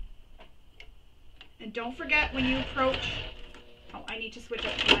 And don't forget when you approach, oh, I need to switch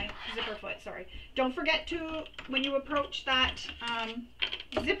up to my zipper foot, sorry. Don't forget to, when you approach that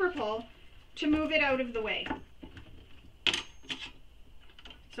zipper pull, to move it out of the way.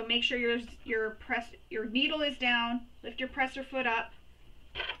 So make sure your needle is down, lift your presser foot up,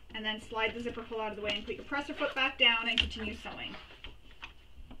 and then slide the zipper pull out of the way and put your presser foot back down and continue sewing.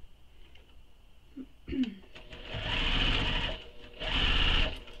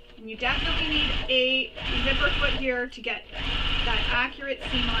 And you definitely need a zipper foot here to get that accurate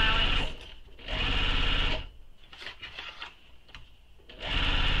seam allowance.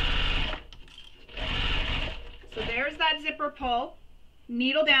 So there's that zipper pull.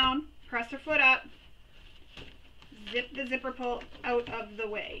 Needle down, presser foot up, zip the zipper pull out of the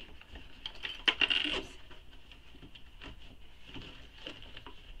way. Oops.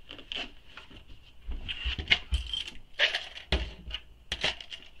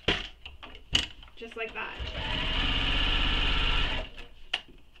 Just like that.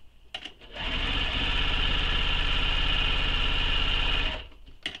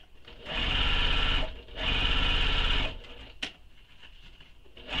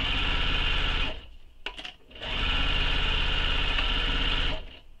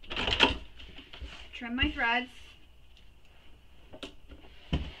 Trim my threads.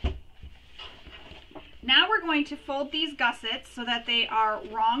 Now we're going to fold these gussets so that they are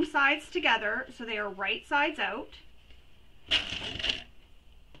wrong sides together, so they are right sides out.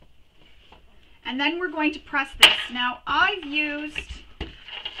 And then we're going to press this. Now I've used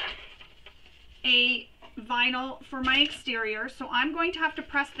a vinyl for my exterior, so I'm going to have to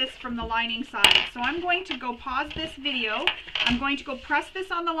press this from the lining side. So I'm going to go pause this video. I'm going to go press this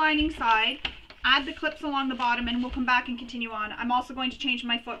on the lining side, add the clips along the bottom, and we'll come back and continue on. I'm also going to change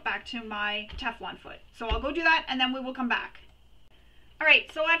my foot back to my Teflon foot. So I'll go do that and then we will come back.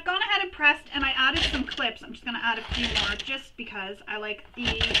 Alright, so I've gone ahead and pressed and I added some clips. I'm just going to add a few more just because I like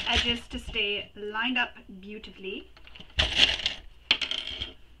the edges to stay lined up beautifully.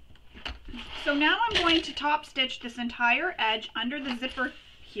 So now I'm going to top stitch this entire edge under the zipper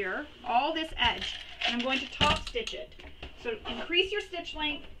here, all this edge, and I'm going to top stitch it. So increase your stitch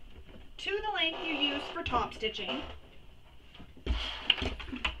length to the length you use for top stitching.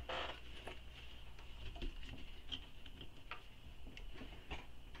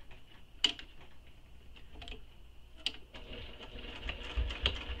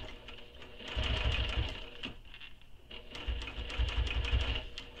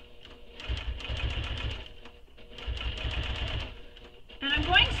 And I'm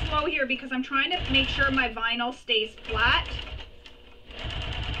going slow here because I'm trying to make sure my vinyl stays flat.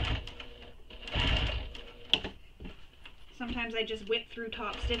 Sometimes I just whip through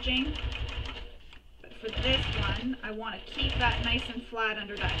top stitching, but for this one, I want to keep that nice and flat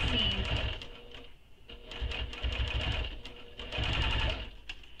under that seam.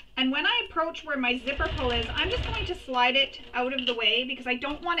 And when I approach where my zipper pull is, I'm just going to slide it out of the way because I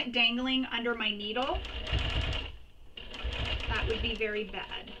don't want it dangling under my needle. That would be very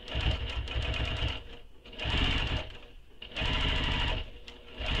bad.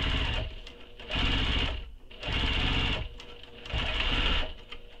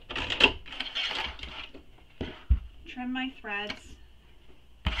 my threads.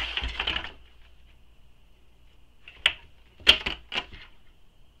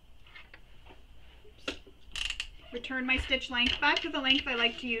 Return my stitch length back to the length I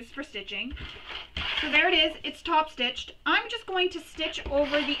like to use for stitching. So there it is, it's top stitched. I'm just going to stitch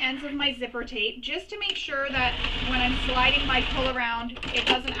over the ends of my zipper tape just to make sure that when I'm sliding my pull around, it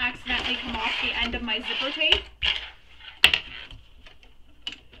doesn't accidentally come off the end of my zipper tape.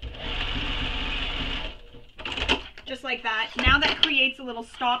 Just like that. Now that creates a little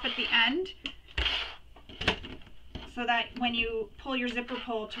stop at the end so that when you pull your zipper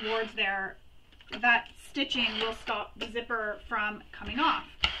pull towards there, that stitching will stop the zipper from coming off.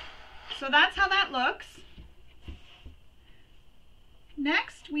 So that's how that looks.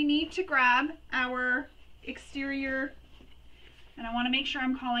 Next, we need to grab our exterior, and I want to make sure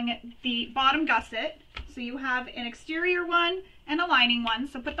I'm calling it the bottom gusset. So you have an exterior one and a lining one.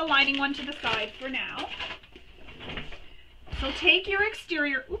 So put the lining one to the side for now. So take your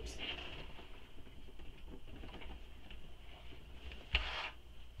exterior, oops.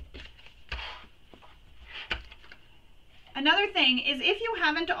 Another thing is, if you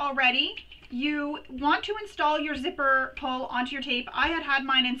haven't already, you want to install your zipper pull onto your tape. I had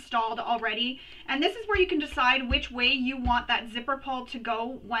mine installed already, and this is where you can decide which way you want that zipper pull to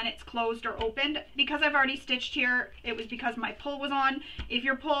go when it's closed or opened. Because I've already stitched here, it was because my pull was on. If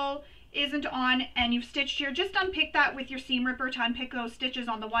your pull isn't on and you've stitched here, just unpick that with your seam ripper to unpick those stitches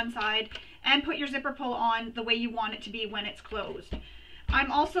on the one side and put your zipper pull on the way you want it to be when it's closed.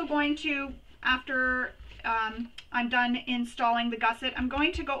 I'm also going to, after I'm done installing the gusset, I'm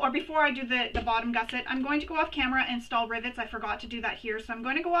going to go, or before I do the bottom gusset, I'm going to go off camera and install rivets. I forgot to do that here, so I'm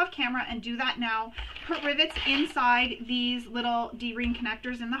going to go off camera and do that now. Put rivets inside these little D-ring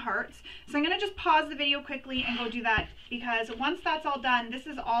connectors in the hearts. So I'm going to just pause the video quickly and go do that, because once that's all done, this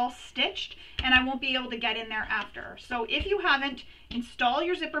is all stitched and I won't be able to get in there after. So if you haven't, install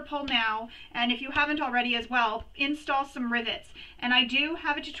your zipper pull now, and if you haven't already as well, install some rivets. And I do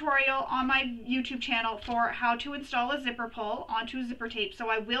have a tutorial on my YouTube channel for how to install a zipper pull onto zipper tape, so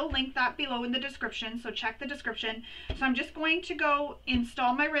I will link that below in the description, so check the description. So I'm just going to go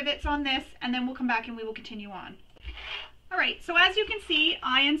install my rivets on this, and then we'll come back and we will continue on. Alright, so as you can see,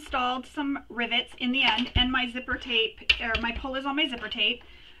 I installed some rivets in the end, and my zipper tape, or my pull is on my zipper tape.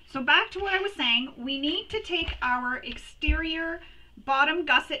 So back to what I was saying, we need to take our exterior bottom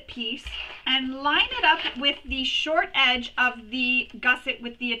gusset piece and line it up with the short edge of the gusset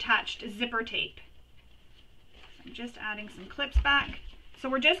with the attached zipper tape. So I'm just adding some clips back. So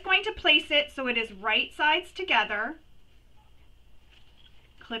we're just going to place it so it is right sides together.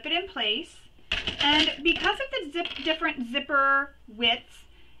 Clip it in place. And because of the different zipper widths,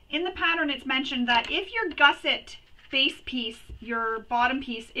 in the pattern it's mentioned that if your gusset base piece, your bottom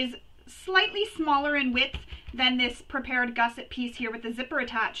piece, is slightly smaller in width than this prepared gusset piece here with the zipper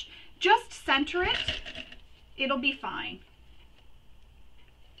attached, just center it, it'll be fine.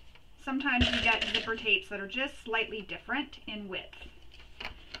 Sometimes you get zipper tapes that are just slightly different in width.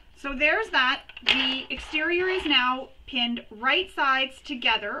 So there's that. The exterior is now pinned right sides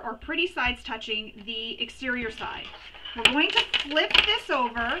together, or pretty sides touching the exterior side. We're going to flip this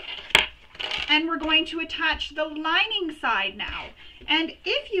over and we're going to attach the lining side now. And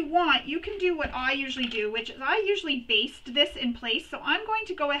if you want, you can do what I usually do, which is I usually baste this in place. So I'm going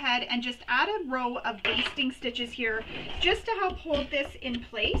to go ahead and just add a row of basting stitches here just to help hold this in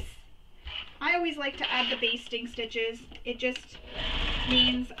place. I always like to add the basting stitches. It just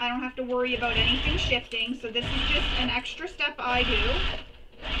means I don't have to worry about anything shifting. So this is just an extra step I do.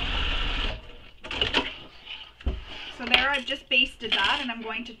 So there, I've just basted that, and I'm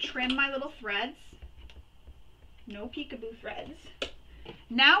going to trim my little threads. No peekaboo threads.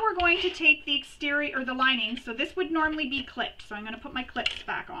 Now we're going to take the exterior, or the lining, so this would normally be clipped, so I'm going to put my clips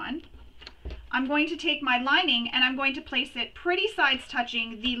back on. I'm going to take my lining and I'm going to place it pretty sides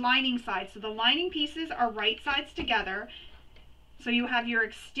touching the lining side. So the lining pieces are right sides together. So you have your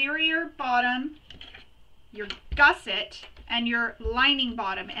exterior bottom, your gusset, and your lining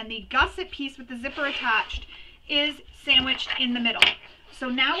bottom. And the gusset piece with the zipper attached is sandwiched in the middle. So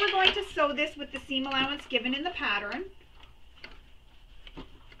now we're going to sew this with the seam allowance given in the pattern.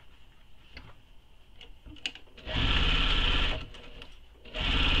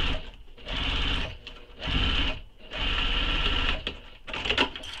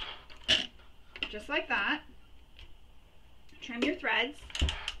 Just like that. Trim your threads.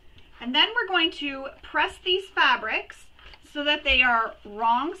 And then we're going to press these fabrics so that they are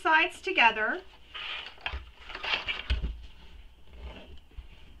wrong sides together.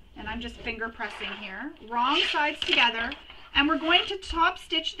 And I'm just finger pressing here. Wrong sides together. And we're going to top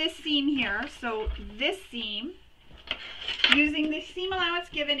stitch this seam here. So this seam using the seam allowance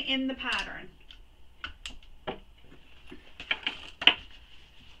given in the pattern.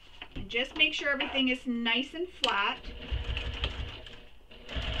 And just make sure everything is nice and flat.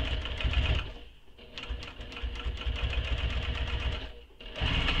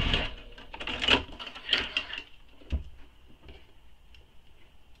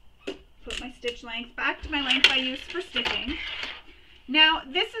 Put my stitch length back to my length I use for stitching. Now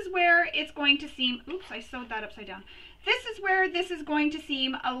this is where it's going to seem, oops, I sewed that upside down. This is where this is going to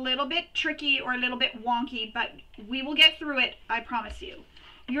seem a little bit tricky or a little bit wonky, but we will get through it, I promise you.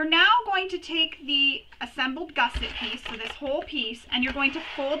 You're now going to take the assembled gusset piece, so this whole piece, and you're going to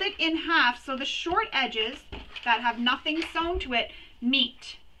fold it in half so the short edges that have nothing sewn to it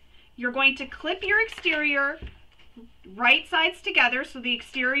meet. You're going to clip your exterior right sides together so the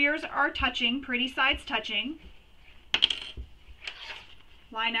exteriors are touching, pretty sides touching.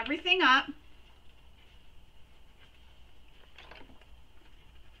 Line everything up.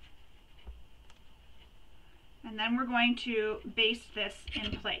 And then we're going to baste this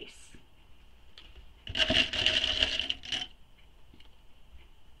in place. I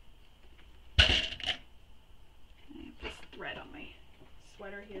have this thread on my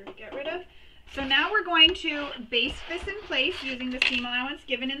sweater here to get rid of. So now we're going to baste this in place using the seam allowance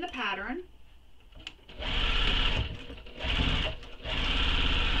given in the pattern.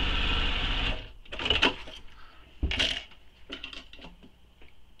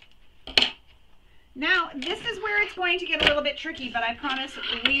 Now, this is where it's going to get a little bit tricky, but I promise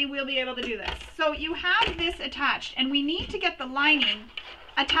we will be able to do this. So you have this attached, and we need to get the lining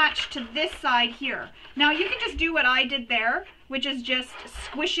attached to this side here. Now, you can just do what I did there, which is just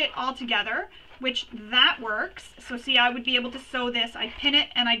squish it all together, which that works. So see, I would be able to sew this. I'd pin it,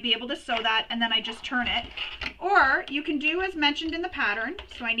 and I'd be able to sew that, and then I just turn it. Or you can do as mentioned in the pattern.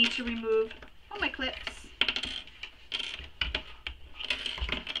 So I need to remove all my clips.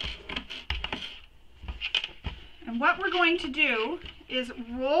 And what we're going to do is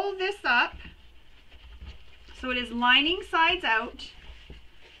roll this up so it is lining sides out,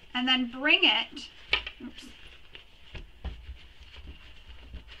 and then bring it, oops,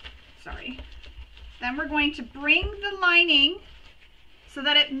 sorry, then we're going to bring the lining so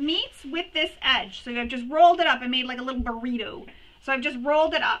that it meets with this edge. So I've just rolled it up. I made like a little burrito. So I've just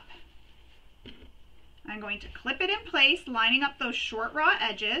rolled it up. I'm going to clip it in place, lining up those short raw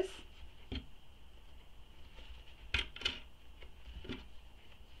edges.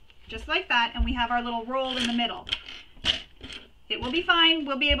 Just like that, and we have our little roll in the middle. It will be fine,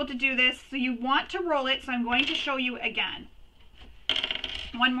 we'll be able to do this. So you want to roll it, so I'm going to show you again.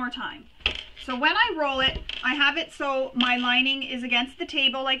 One more time. So when I roll it, I have it so my lining is against the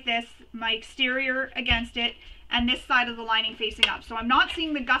table like this, my exterior against it, and this side of the lining facing up. So I'm not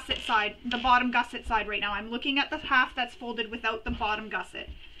seeing the gusset side, the bottom gusset side right now. I'm looking at the half that's folded without the bottom gusset.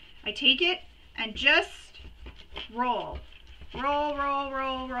 I take it and just roll. Roll, roll,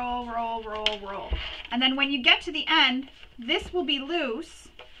 roll, roll, roll, roll, roll. And then when you get to the end, this will be loose,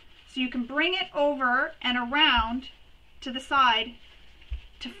 so you can bring it over and around to the side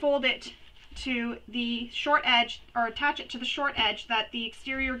to fold it to the short edge, or attach it to the short edge that the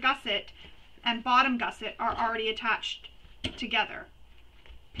exterior gusset and bottom gusset are already attached together.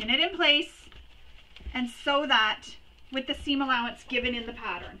 Pin it in place and sew that with the seam allowance given in the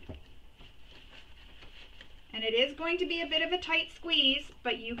pattern. And it is going to be a bit of a tight squeeze,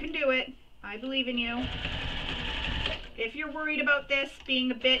 but you can do it. I believe in you. If you're worried about this being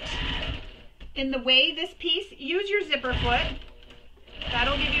a bit in the way, this piece, use your zipper foot.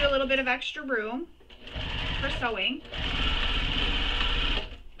 That'll give you a little bit of extra room for sewing.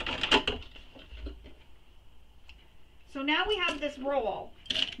 So now we have this roll.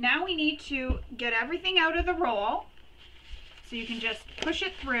 Now we need to get everything out of the roll. So you can just push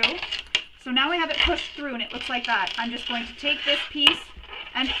it through. So now we have it pushed through and it looks like that. I'm just going to take this piece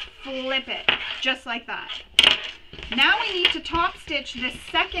and flip it, just like that. Now we need to top stitch this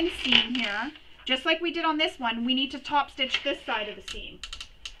second seam here. Just like we did on this one, we need to top stitch this side of the seam.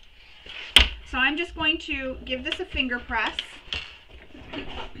 So I'm just going to give this a finger press.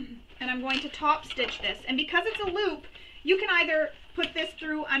 And I'm going to top stitch this. And because it's a loop, you can either put this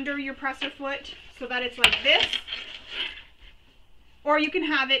through under your presser foot so that it's like this, or you can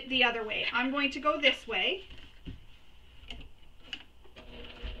have it the other way. I'm going to go this way.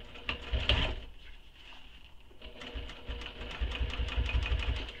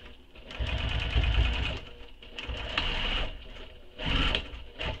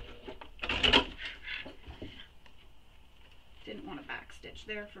 Didn't want a back stitch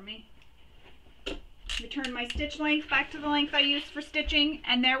there for me. Return my stitch length back to the length I used for stitching,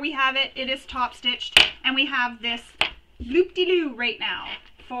 and there we have it. It is top stitched, and we have this loop-de-loo right now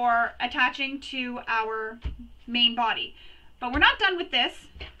for attaching to our main body. But we're not done with this.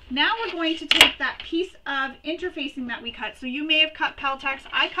 Now we're going to take that piece of interfacing that we cut. So you may have cut Peltex.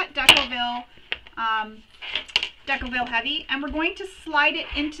 I cut Decoville Heavy, and we're going to slide it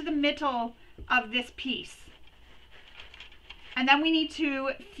into the middle of this piece. And then we need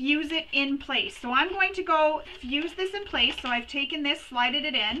to fuse it in place. So I'm going to go fuse this in place. So I've taken this, slided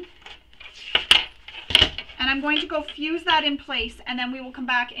it in, and I'm going to go fuse that in place, and then we will come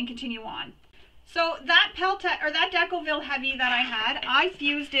back and continue on. So that Decoville Heavy that I had, I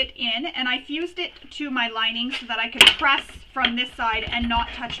fused it in, and I fused it to my lining so that I could press from this side and not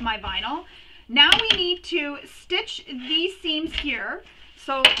touch my vinyl. Now we need to stitch these seams here,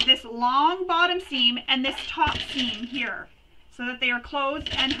 so this long bottom seam and this top seam here, so that they are closed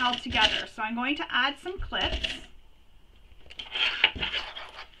and held together. So I'm going to add some clips.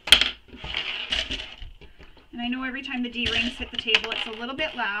 And I know every time the D-rings hit the table, it's a little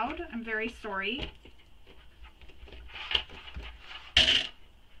bit loud. I'm very sorry.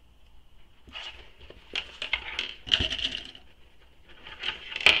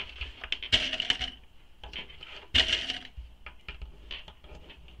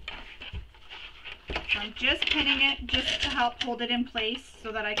 So I'm just pinning it just to help hold it in place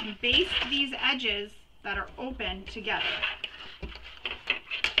so that I can baste these edges that are open together.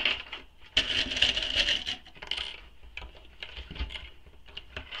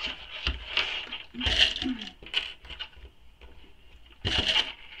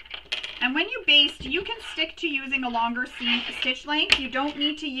 And when you baste, you can stick to using a longer stitch length. You don't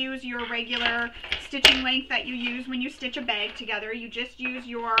need to use your regular stitching length that you use when you stitch a bag together. You just use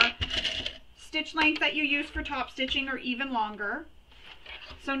your stitch length that you use for top stitching, or even longer.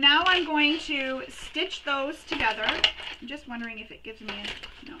 So now I'm going to stitch those together. I'm just wondering if it gives me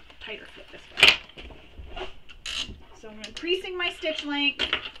a tighter fit this way. So I'm increasing my stitch length,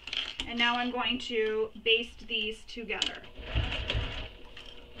 and now I'm going to baste these together.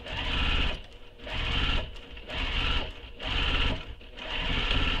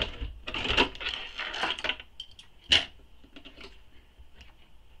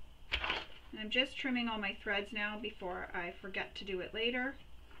 I'm just trimming all my threads now before I forget to do it later.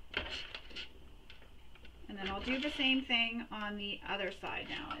 And then I'll do the same thing on the other side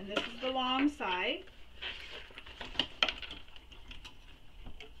now. And this is the long side.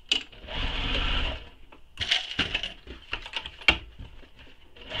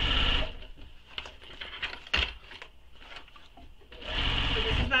 So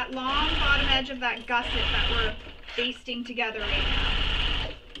this is that long bottom edge of that gusset that we're basting together right now.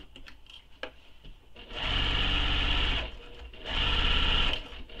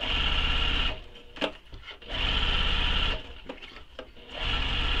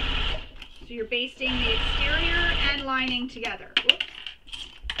 So you're basting the exterior and lining together. Whoops.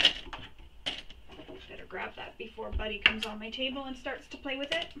 Better grab that before Buddy comes on my table and starts to play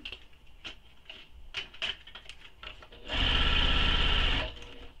with it.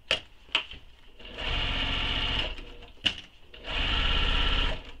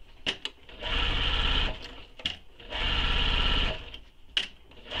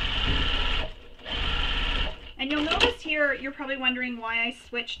 And you'll notice here, you're probably wondering why I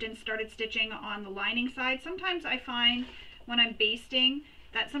switched and started stitching on the lining side. Sometimes I find when I'm basting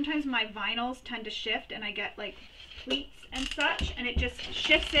that sometimes my vinyls tend to shift and I get like pleats and such, and it just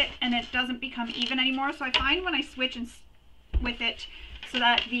shifts it and it doesn't become even anymore. So I find when I switch with it so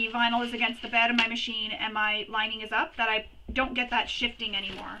that the vinyl is against the bed of my machine and my lining is up, that I don't get that shifting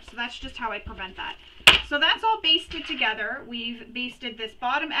anymore. So that's just how I prevent that. So that's all basted together. We've basted this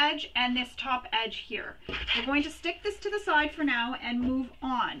bottom edge and this top edge here. We're going to stick this to the side for now and move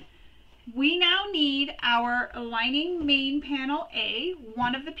on. We now need our lining main panel A,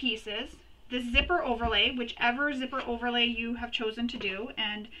 one of the pieces, the zipper overlay, whichever zipper overlay you have chosen to do.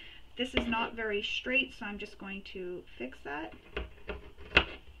 And this is not very straight, so I'm just going to fix that. There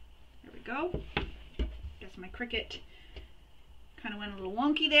we go. Guess my Cricut kind of went a little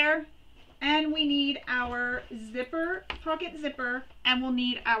wonky there. And we need our zipper, pocket zipper, and we'll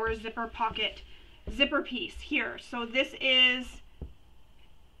need our zipper pocket zipper piece here. So this is,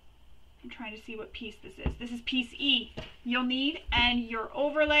 I'm trying to see what piece this is. This is piece E you'll need, and your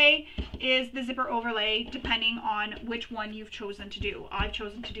overlay is the zipper overlay depending on which one you've chosen to do. I've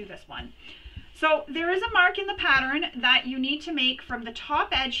chosen to do this one. So there is a mark in the pattern that you need to make from the top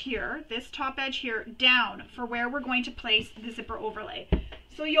edge here, this top edge here, down for where we're going to place the zipper overlay.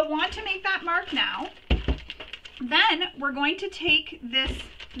 So you'll want to make that mark now. Then we're going to take this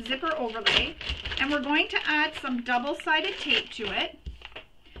zipper overlay and we're going to add some double-sided tape to it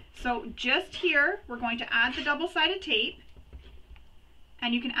So just here, we're going to add the double-sided tape,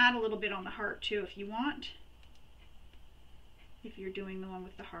 and you can add a little bit on the heart too if you want, if you're doing the one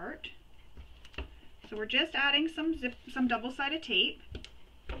with the heart. So we're just adding some double-sided tape.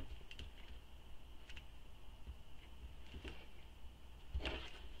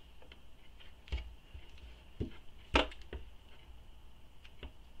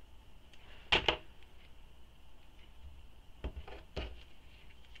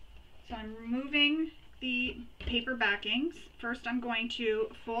 So I'm removing the paper backings. First I'm going to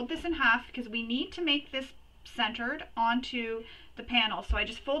fold this in half because we need to make this centered onto the panel. So I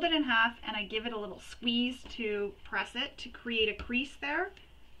just fold it in half and I give it a little squeeze to press it to create a crease there.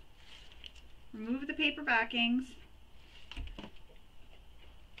 Remove the paper backings.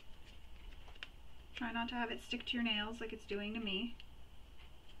 Try not to have it stick to your nails like it's doing to me,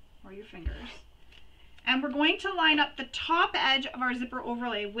 or your fingers. And we're going to line up the top edge of our zipper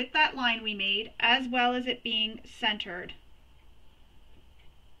overlay with that line we made, as well as it being centered.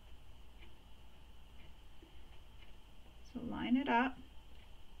 So line it up.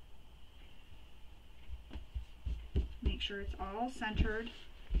 Make sure it's all centered.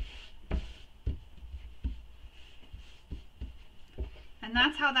 And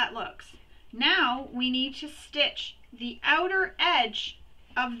that's how that looks. Now we need to stitch the outer edge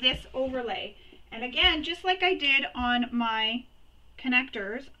of this overlay. And again, just like I did on my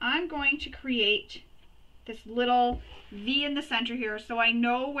connectors, I'm going to create this little V in the center here so I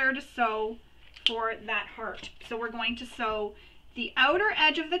know where to sew for that heart. So we're going to sew the outer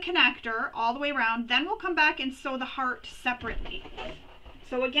edge of the connector all the way around, then we'll come back and sew the heart separately.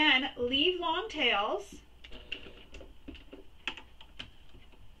 So again, leave long tails.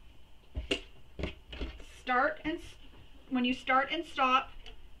 When you start and stop,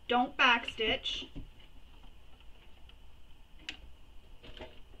 don't backstitch.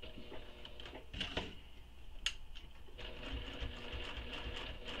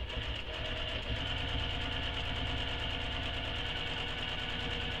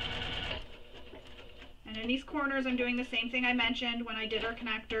 And in these corners, I'm doing the same thing I mentioned when I did our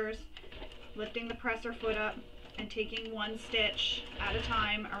connectors, lifting the presser foot up and taking one stitch at a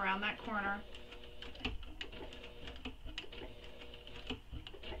time around that corner.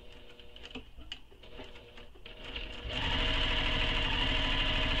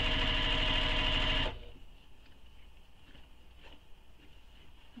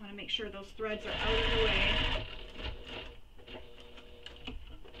 Make sure those threads are out of the way.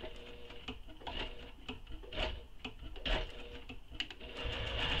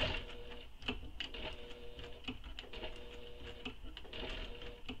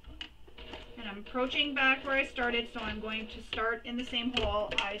 And I'm approaching back where I started, so I'm going to start in the same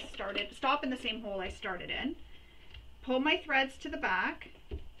hole I started, stop in the same hole I started in. Pull my threads to the back.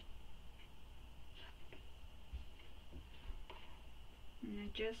 And I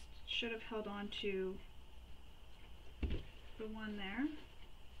just should have held on to the one there.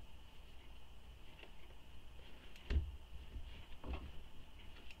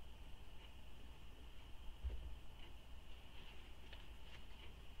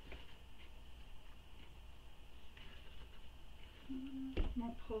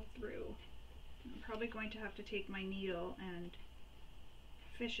 Won't pull through. I'm probably going to have to take my needle and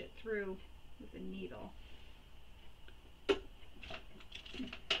fish it through with a needle.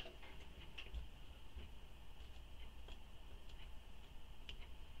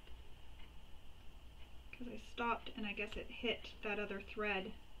 Because I stopped and I guess it hit that other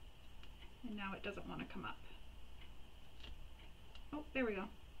thread and now it doesn't want to come up. Oh, there we go.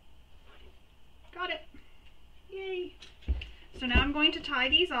 Got it. Yay. So now I'm going to tie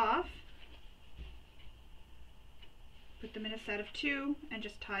these off. Put them in a set of 2 and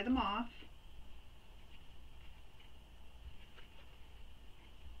just tie them off.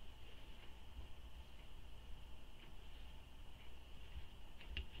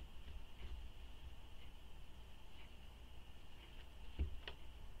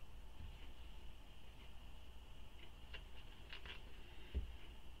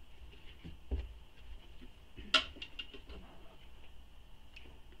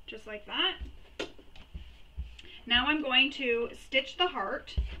 Just like that. Now I'm going to stitch the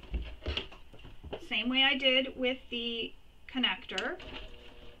heart, same way I did with the connector.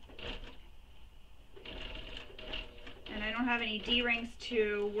 And I don't have any D-rings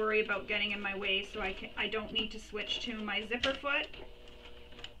to worry about getting in my way, so I don't need to switch to my zipper foot.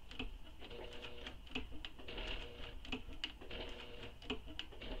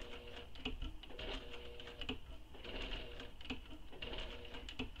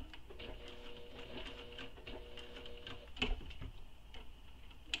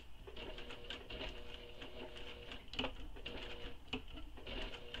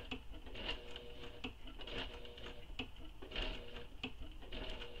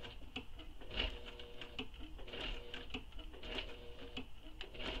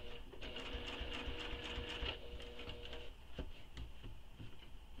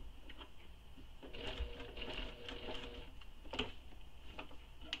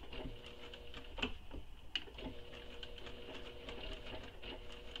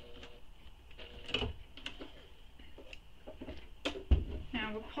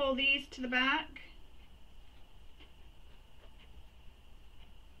 pull these to the back.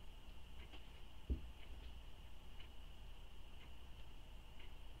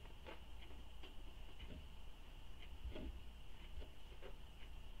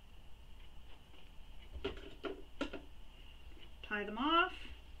 Tie them off.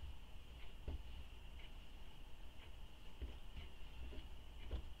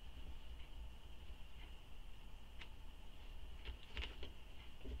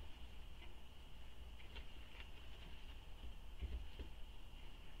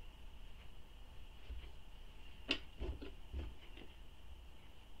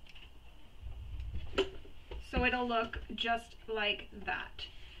 So it'll look just like that.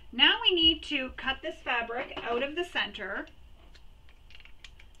 Now we need to cut this fabric out of the center.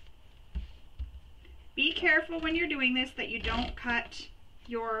 Be careful when you're doing this that you don't cut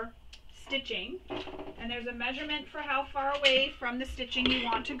your stitching. And there's a measurement for how far away from the stitching you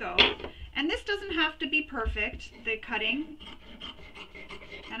want to go. And this doesn't have to be perfect, the cutting.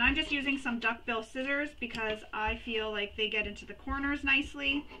 And I'm just using some duckbill scissors because I feel like they get into the corners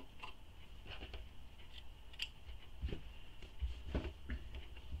nicely.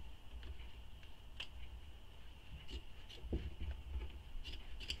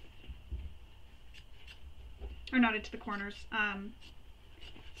 Or not into the corners.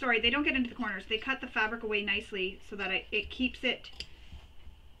 Sorry, they don't get into the corners. They cut the fabric away nicely so that it keeps it,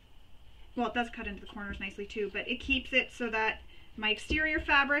 well, it does cut into the corners nicely too, but it keeps it so that my exterior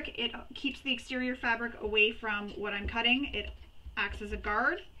fabric, it keeps the exterior fabric away from what I'm cutting. It acts as a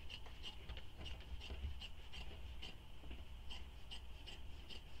guard.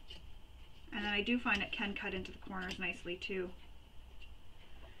 And then I do find it can cut into the corners nicely too.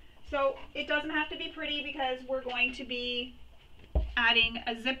 So it doesn't have to be pretty because we're going to be adding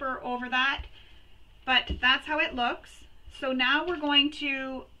a zipper over that, but that's how it looks. So now we're going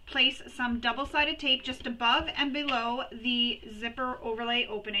to place some double-sided tape just above and below the zipper overlay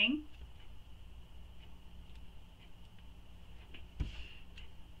opening.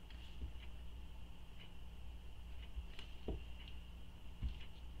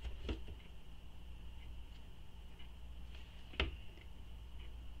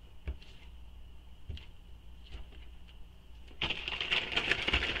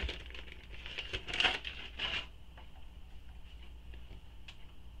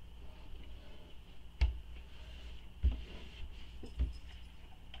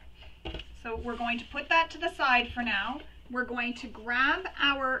 So we're going to put that to the side for now. We're going to grab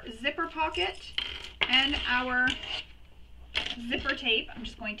our zipper pocket and our zipper tape. I'm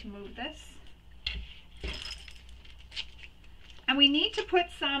just going to move this. And we need to put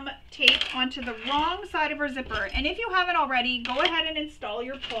some tape onto the wrong side of our zipper. And if you haven't already, go ahead and install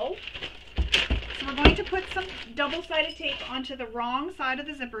your pull. So we're going to put some double-sided tape onto the wrong side of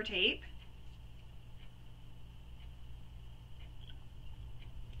the zipper tape.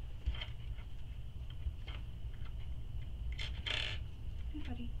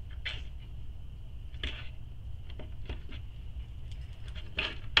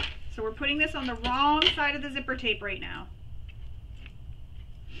 So we're putting this on the wrong side of the zipper tape right now.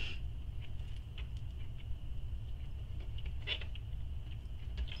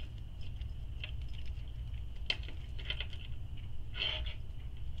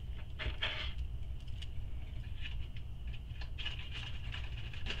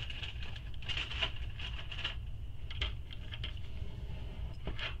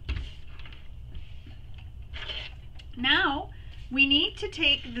 Now, we need to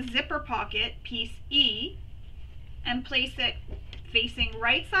take the zipper pocket, piece E, and place it facing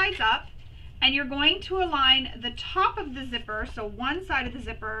right sides up, and you're going to align the top of the zipper, so one side of the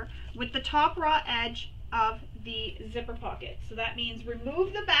zipper, with the top raw edge of the zipper pocket. So that means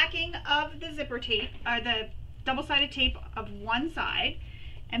remove the backing of the zipper tape, or the double-sided tape of one side,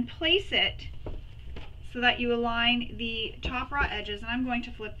 and place it so that you align the top raw edges, and I'm going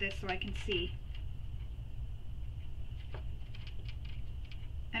to flip this so I can see.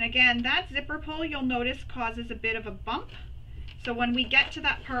 And again, that zipper pull, you'll notice, causes a bit of a bump. So when we get to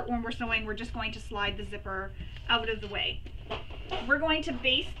that part when we're sewing, we're just going to slide the zipper out of the way. We're going to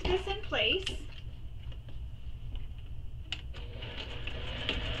baste this in place.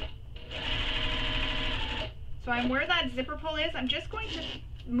 So I'm where that zipper pull is. I'm just going to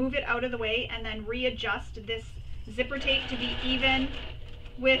move it out of the way and then readjust this zipper tape to be even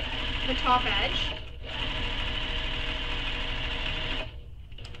with the top edge.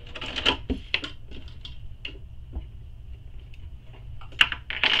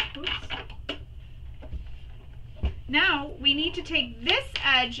 Now we need to take this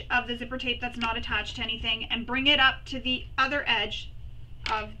edge of the zipper tape that's not attached to anything and bring it up to the other edge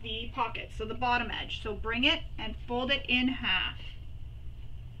of the pocket, so the bottom edge. So bring it and fold it in half.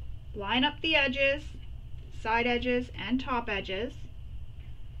 Line up the edges, side edges and top edges.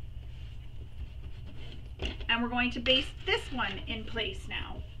 And we're going to baste this one in place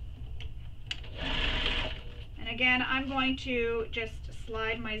now. And again, I'm going to just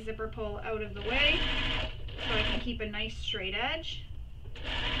slide my zipper pull out of the way so I can keep a nice straight edge.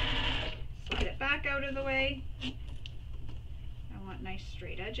 Slide it back out of the way. I want nice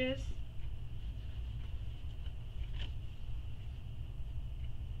straight edges.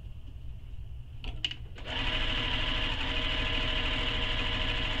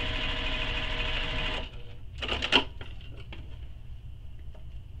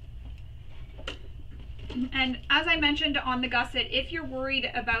 And as I mentioned on the gusset, if you're worried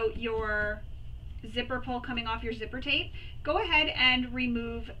about your zipper pull coming off your zipper tape, go ahead and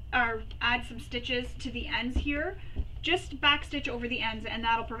remove or add some stitches to the ends here. Just back stitch over the ends and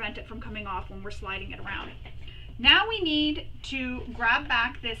that'll prevent it from coming off when we're sliding it around. Now we need to grab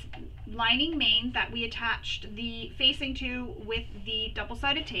back this lining main that we attached the facing to with the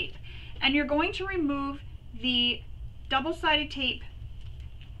double-sided tape, and you're going to remove the double-sided tape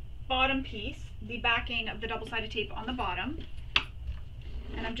bottom piece, the backing of the double-sided tape on the bottom,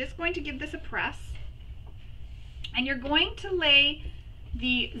 and I'm just going to give this a press, and you're going to lay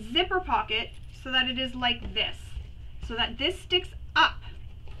the zipper pocket so that it is like this, so that this sticks up,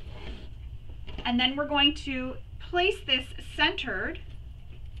 and then we're going to place this centered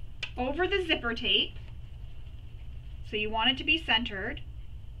over the zipper tape. So you want it to be centered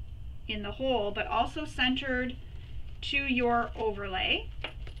in the hole, but also centered to your overlay.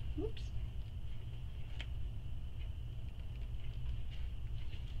 Oops.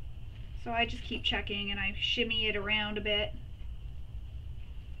 So I just keep checking and I shimmy it around a bit.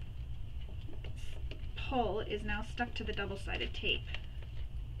 This pull is now stuck to the double-sided tape.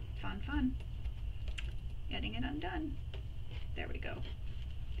 Fun, fun. Getting it undone. There we go.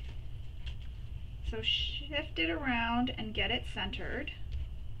 So shift it around and get it centered,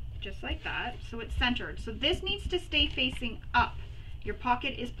 just like that. So it's centered. So this needs to stay facing up. Your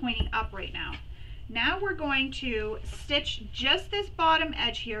pocket is pointing up right now. Now we're going to stitch just this bottom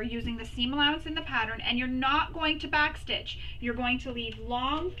edge here using the seam allowance in the pattern, and you're not going to back stitch. You're going to leave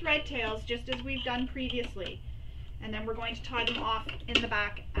long thread tails just as we've done previously, and then we're going to tie them off in the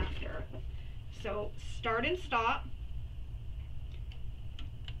back after. So start and stop.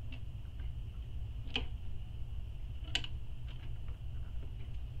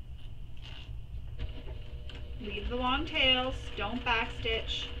 Leave the long tails, don't back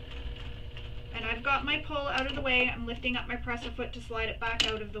stitch. And I've got my pull out of the way. I'm lifting up my presser foot to slide it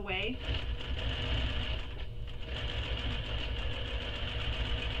back out of the way.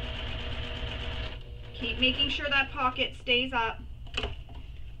 Keep making sure that pocket stays up.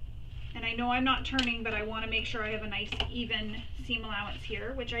 And I know I'm not turning, but I want to make sure I have a nice even seam allowance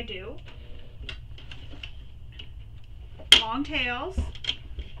here, which I do. Long tails,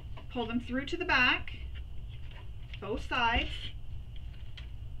 pull them through to the back, both sides.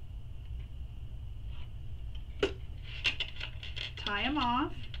 Tie them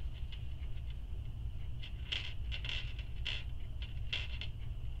off.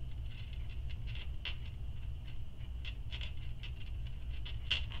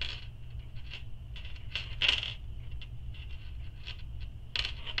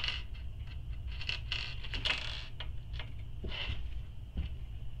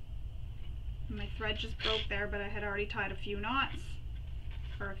 My thread just broke there, but I had already tied a few knots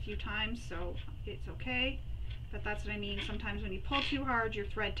or a few times, so it's okay. But that's what I mean. Sometimes when you pull too hard, your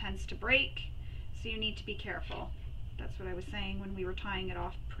thread tends to break, so you need to be careful. That's what I was saying when we were tying it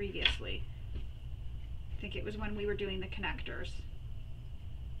off previously. I think it was when we were doing the connectors.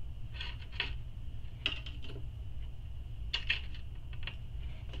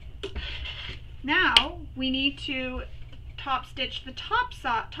 Now we need to top stitch the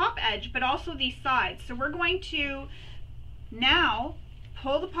top edge, but also these sides. So we're going to now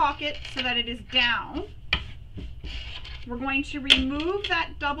pull the pocket so that it is down. We're going to remove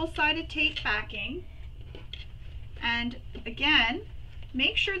that double-sided tape backing, and again,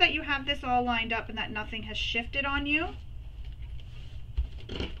 make sure that you have this all lined up and that nothing has shifted on you.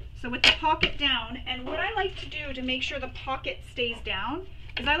 So with the pocket down, and what I like to do to make sure the pocket stays down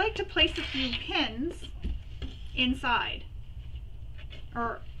is I like to place a few pins inside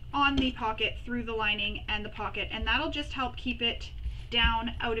or on the pocket through the lining and the pocket, and that'll just help keep it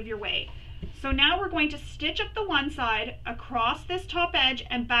down out of your way. So now we're going to stitch up the one side across this top edge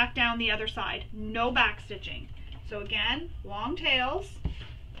and back down the other side. No back stitching. So again, long tails.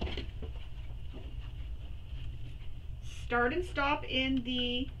 start and stop in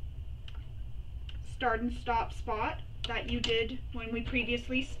the start and stop spot that you did when we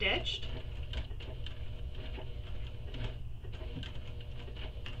previously stitched.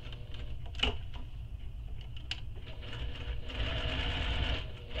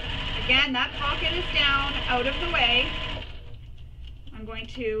 Again, that pocket is down, out of the way. I'm going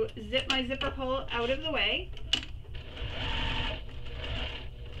to zip my zipper pull out of the way.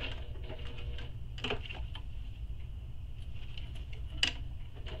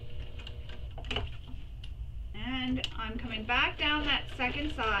 And I'm coming back down that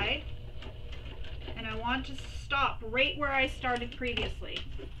second side, and I want to stop right where I started previously.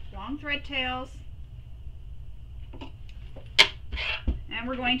 Long thread tails. And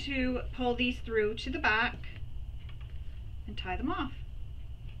we're going to pull these through to the back and tie them off.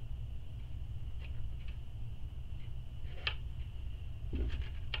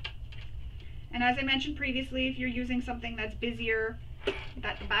 And as I mentioned previously, if you're using something that's busier,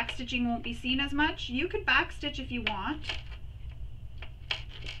 that the back stitching won't be seen as much, you could back stitch if you want.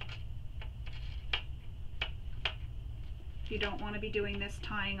 If you don't want to be doing this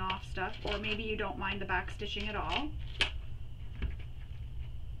tying off stuff, or maybe you don't mind the back stitching at all.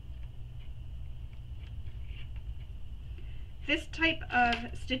 This type of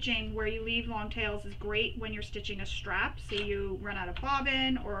stitching where you leave long tails is great when you're stitching a strap. Say you run out of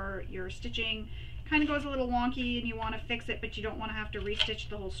bobbin, or your stitching kind of goes a little wonky and you want to fix it, but you don't want to have to restitch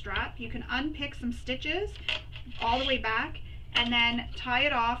the whole strap. You can unpick some stitches all the way back and then tie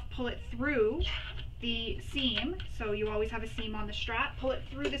it off, pull it through the seam. So you always have a seam on the strap. Pull it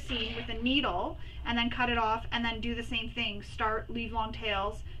through the seam with a needle and then cut it off, and then do the same thing. Start, leave long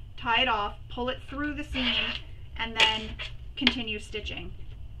tails, tie it off, pull it through the seam, and then continue stitching.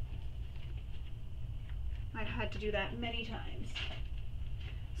 I've had to do that many times.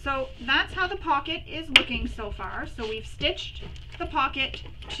 So that's how the pocket is looking so far. So we've stitched the pocket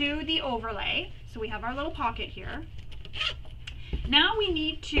to the overlay. So we have our little pocket here. Now we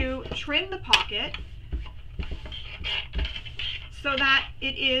need to trim the pocket so that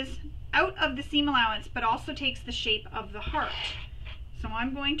it is out of the seam allowance, but also takes the shape of the heart. So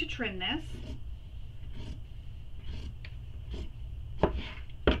I'm going to trim this.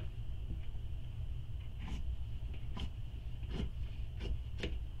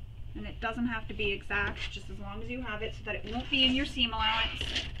 And it doesn't have to be exact, just as long as you have it so that it won't be in your seam allowance.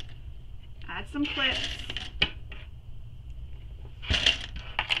 Add some clips.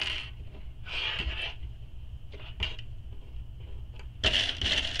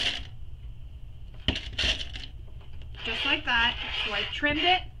 Just like that. So I've trimmed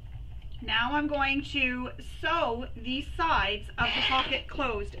it. Now I'm going to sew the sides of the pocket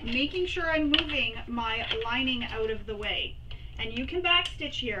closed, making sure I'm moving my lining out of the way. And you can back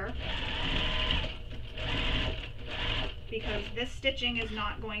stitch here because this stitching is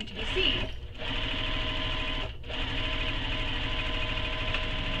not going to be seen.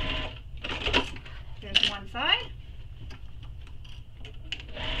 There's one side.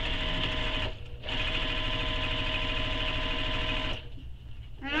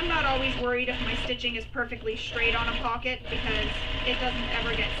 And I'm not always worried if my stitching is perfectly straight on a pocket because it doesn't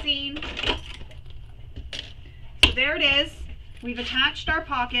ever get seen. So there it is. We've attached our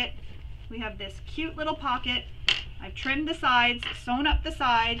pocket. We have this cute little pocket. I've trimmed the sides, sewn up the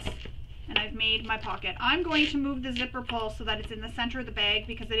sides, and I've made my pocket. I'm going to move the zipper pull so that it's in the center of the bag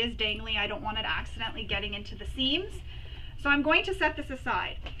because it is dangly. I don't want it accidentally getting into the seams. So I'm going to set this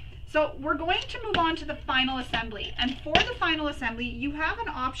aside. So we're going to move on to the final assembly. And for the final assembly, you have an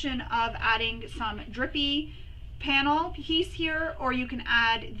option of adding some drippy panel piece here, or you can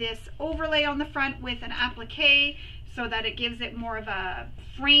add this overlay on the front with an applique so that it gives it more of a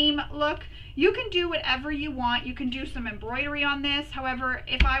frame look. You can do whatever you want. You can do some embroidery on this. However,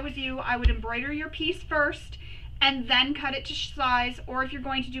 if I was you, I would embroider your piece first and then cut it to size. Or if you're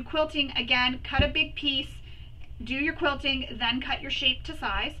going to do quilting, again, cut a big piece, do your quilting, then cut your shape to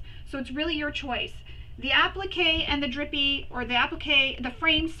size. So it's really your choice. The applique and the drippy, or the applique, the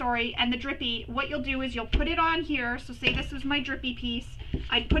frame, sorry, and the drippy, what you'll do is you'll put it on here. So say this is my drippy piece.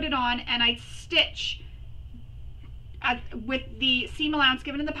 I'd put it on and I'd stitch with the seam allowance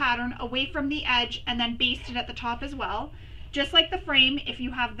given in the pattern away from the edge and then baste it at the top as well. Just like the frame, if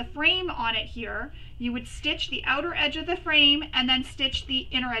you have the frame on it here, you would stitch the outer edge of the frame and then stitch the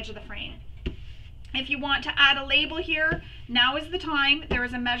inner edge of the frame. If you want to add a label here, now is the time. There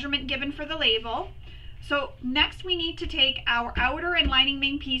is a measurement given for the label. So next we need to take our outer and lining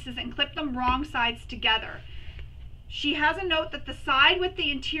main pieces and clip them wrong sides together. She has a note that the side with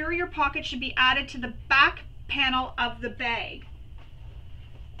the interior pocket should be added to the back panel of the bag.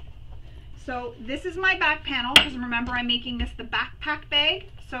 So this is my back panel, because remember I'm making this the backpack bag.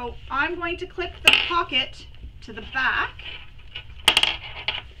 So I'm going to clip the pocket to the back.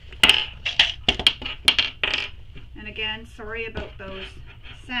 And again, sorry about those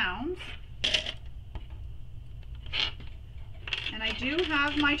sounds. And I do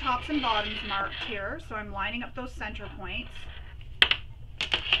have my tops and bottoms marked here, so I'm lining up those center points.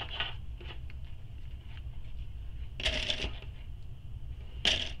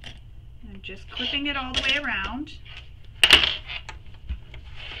 And just clipping it all the way around.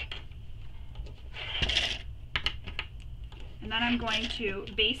 And then I'm going to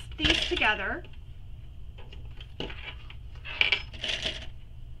baste these together.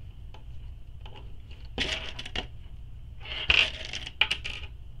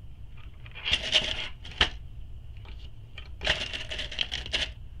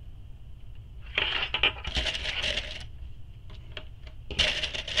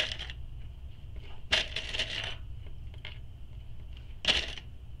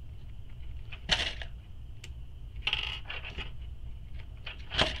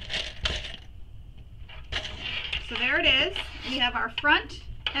 So there it is. We have our front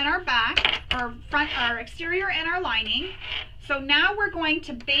and our back, our exterior and our lining. So now we're going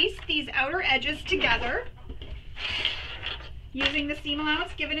to baste these outer edges together using the seam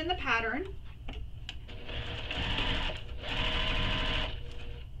allowance given in the pattern.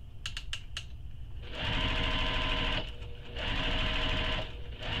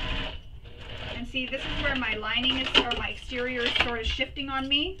 And see, this is where my lining is, or my exterior is sort of shifting on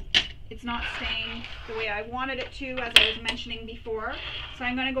me. It's not staying the way I wanted it to, as I was mentioning before. So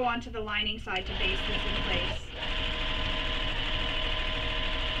I'm going to go on to the lining side to baste this in place.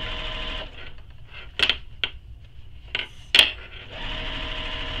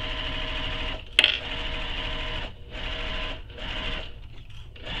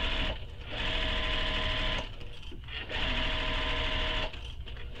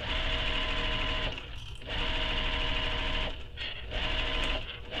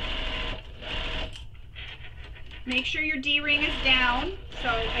 Make sure your D-ring is down, so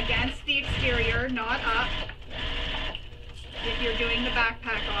against the exterior, not up, if you're doing the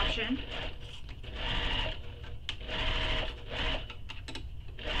backpack option.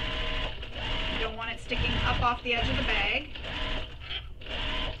 You don't want it sticking up off the edge of the bag.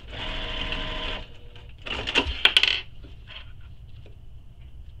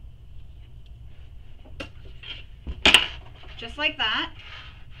 Just like that.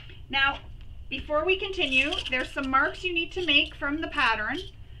 Now, before we continue, there's some marks you need to make from the pattern,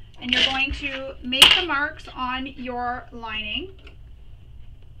 and you're going to make the marks on your lining.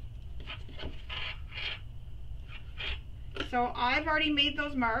 So I've already made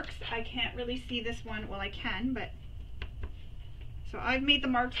those marks. I can't really see this one. Well, I can, but so I've made the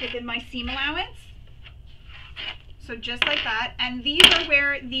marks within my seam allowance. So just like that, and these are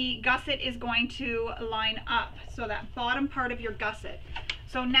where the gusset is going to line up, so that bottom part of your gusset.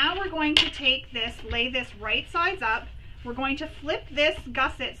 So now we're going to take this, lay this right sides up. We're going to flip this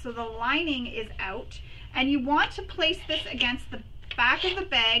gusset so the lining is out. And you want to place this against the back of the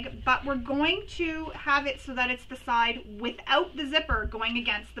bag, but we're going to have it so that it's the side without the zipper going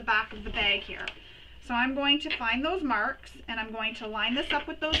against the back of the bag here. So I'm going to find those marks, and I'm going to line this up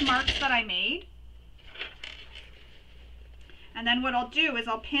with those marks that I made. And then what I'll do is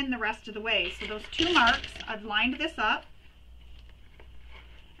I'll pin the rest of the way. So those two marks, I've lined this up.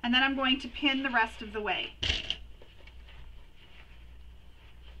 And then I'm going to pin the rest of the way.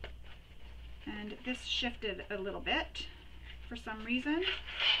 And this shifted a little bit for some reason.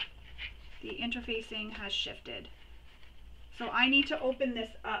 The interfacing has shifted. So I need to open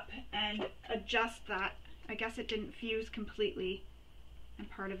this up and adjust that. I guess it didn't fuse completely, and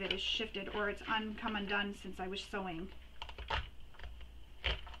part of it is shifted, or it's come undone since I was sewing.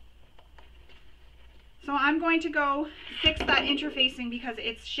 So I'm going to go fix that interfacing because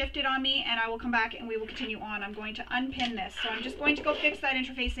it's shifted on me, and I will come back and we will continue on. I'm going to unpin this. So I'm just going to go fix that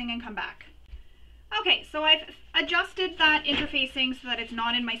interfacing and come back. Okay, so I've adjusted that interfacing so that it's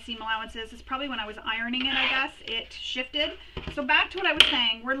not in my seam allowances. It's probably when I was ironing it, I guess, it shifted. So back to what I was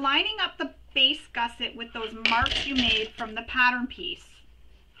saying, we're lining up the base gusset with those marks you made from the pattern piece.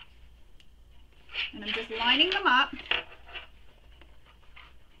 And I'm just lining them up.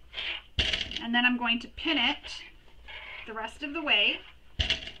 And then I'm going to pin it the rest of the way.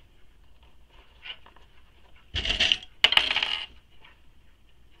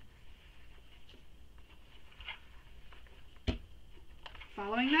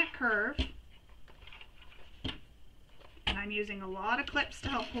 Following that curve. And I'm using a lot of clips to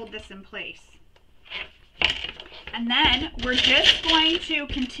help hold this in place. And then we're just going to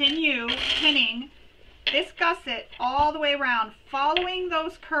continue pinning this gusset all the way around, following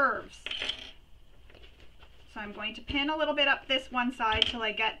those curves. So I'm going to pin a little bit up this one side till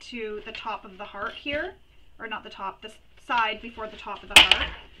I get to the top of the heart here, or not the top, the side before the top of the heart.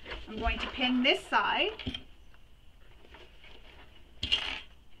 I'm going to pin this side.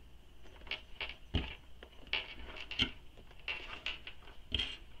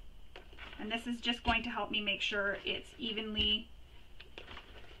 And this is just going to help me make sure it's evenly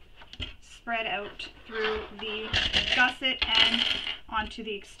spread out through the gusset and onto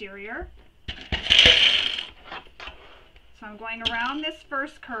the exterior. So I'm going around this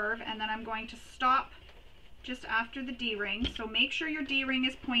first curve, and then I'm going to stop just after the D-ring. So make sure your D-ring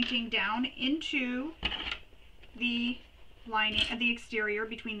is pointing down into the lining of the exterior,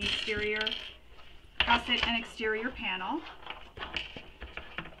 between the exterior gusset and exterior panel.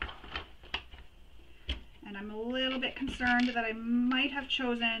 And I'm a little bit concerned that I might have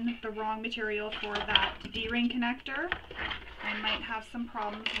chosen the wrong material for that D-ring connector. I might have some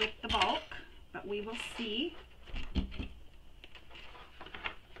problems with the bulk, but we will see.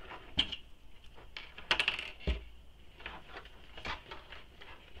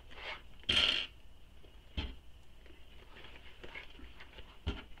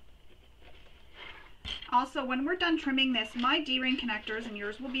 Also, when we're done trimming this, my D-ring connectors, and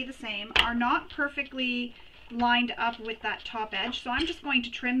yours will be the same, are not perfectly lined up with that top edge, so I'm just going to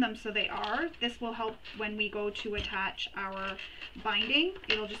trim them so they are. This will help when we go to attach our binding.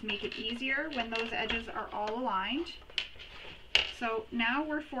 It'll just make it easier when those edges are all aligned. So now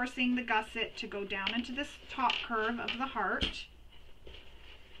we're forcing the gusset to go down into this top curve of the heart.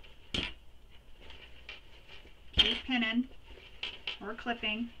 Keep pinning or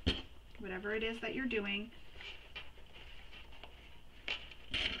clipping, whatever it is that you're doing.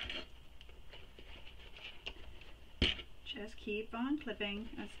 Just keep on clipping,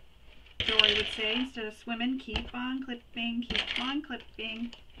 as Dory would say, instead of swimming, keep on clipping, keep on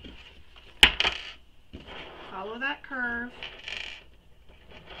clipping. Follow that curve.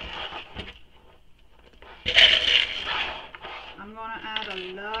 I'm going to add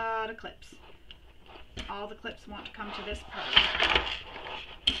a lot of clips. All the clips want to come to this part.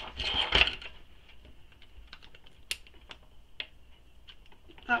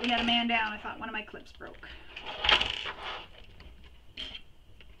 Thought we had a man down. I thought one of my clips broke.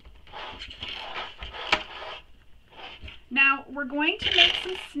 Now we're going to make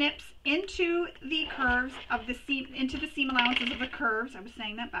some snips into the curves of the seam, into the seam allowances of the curves. I was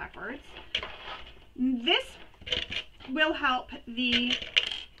saying that backwards. This will help the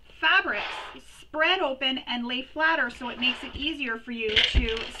fabrics spread open and lay flatter, so it makes it easier for you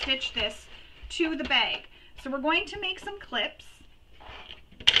to stitch this to the bag. So we're going to make some clips.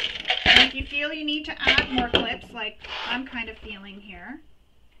 And if you feel you need to add more clips, like I'm kind of feeling here,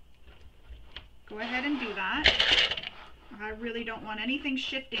 go ahead and do that. I really don't want anything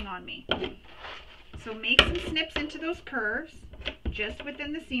shifting on me. So make some snips into those curves, just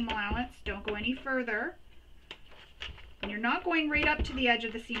within the seam allowance. Don't go any further. And you're not going right up to the edge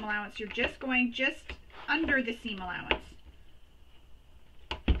of the seam allowance. You're just going just under the seam allowance.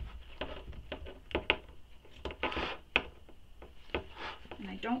 And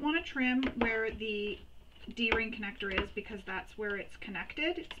I don't want to trim where the D-ring connector is, because that's where it's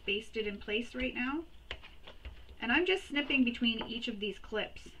connected. It's basted in place right now. And I'm just snipping between each of these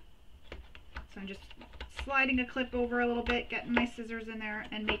clips. So I'm just sliding a clip over a little bit, getting my scissors in there,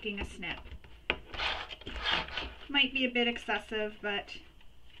 and making a snip. Might be a bit excessive, but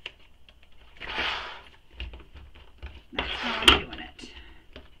that's how I'm doing it.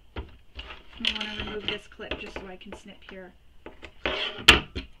 I want to remove this clip just so I can snip here.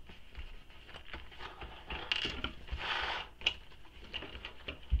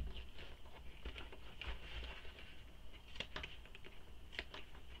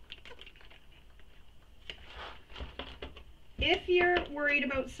 If you're worried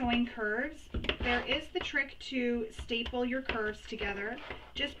about sewing curves, there is the trick to staple your curves together.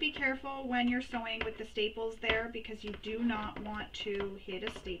 Just be careful when you're sewing with the staples there, because you do not want to hit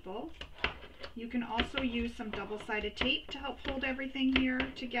a staple. You can also use some double-sided tape to help hold everything here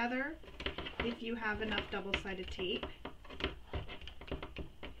together, if you have enough double-sided tape.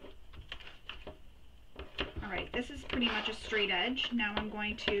 Alright, this is pretty much a straight edge. Now I'm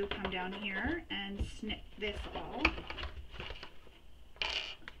going to come down here and snip this all.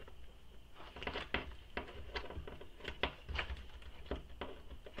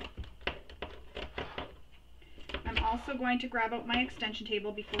 Also going to grab out my extension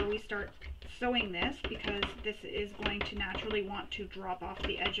table before we start sewing this, because this is going to naturally want to drop off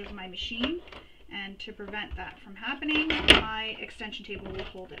the edge of my machine, And to prevent that from happening, my extension table will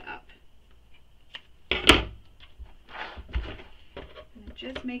hold it up. And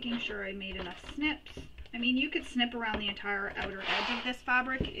just making sure I made enough snips. I mean, you could snip around the entire outer edge of this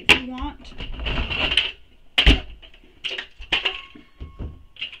fabric if you want.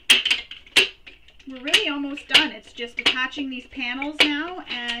 We're really almost done. It's just attaching these panels now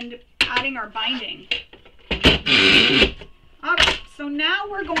and adding our binding. Alright, so now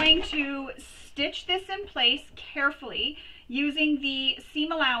we're going to stitch this in place carefully using the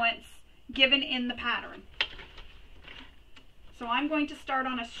seam allowance given in the pattern. So I'm going to start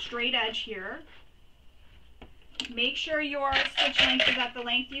on a straight edge here. Make sure your stitch length is at the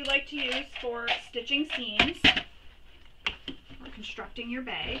length you like to use for stitching seams or constructing your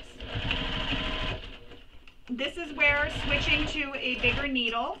bags. This is where switching to a bigger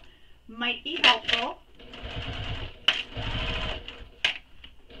needle might be helpful.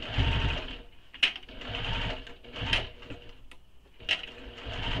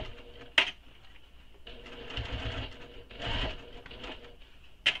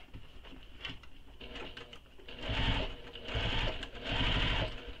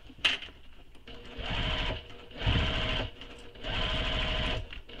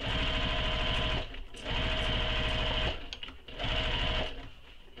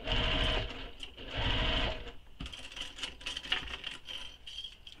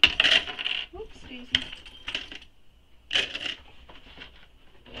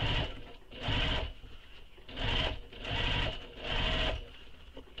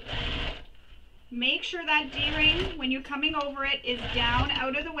 Make sure that D-ring, when you're coming over it, is down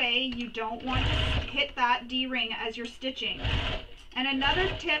out of the way. You don't want to hit that D-ring as you're stitching. And another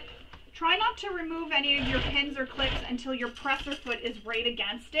tip, try not to remove any of your pins or clips until your presser foot is right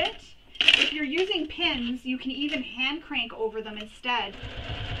against it. If you're using pins, you can even hand crank over them instead.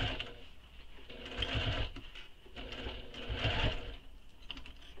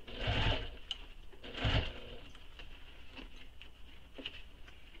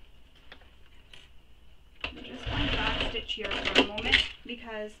 Here for a moment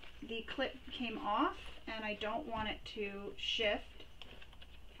because the clip came off and I don't want it to shift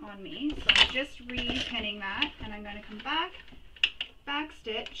on me, so I'm just re-pinning that, and I'm going to come back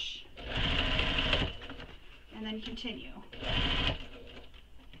stitch, and then continue.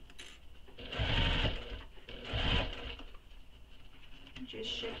 Just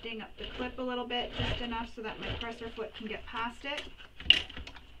shifting up the clip a little bit, just enough so that my presser foot can get past it.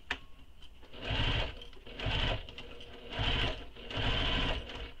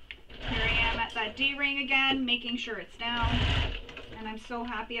 That D-ring again, making sure it's down, and I'm so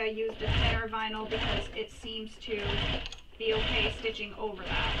happy I used a thinner vinyl because it seems to be okay stitching over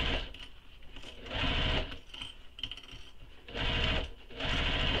that.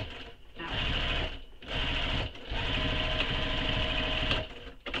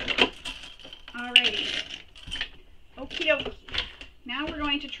 Alrighty, okie dokie. Now we're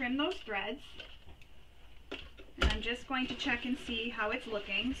going to trim those threads. I'm just going to check and see how it's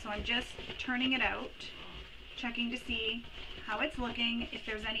looking. So I'm just turning it out, checking to see how it's looking. If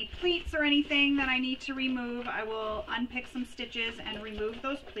there's any pleats or anything that I need to remove, I will unpick some stitches and remove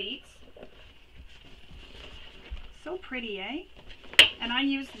those pleats. So pretty, eh? And I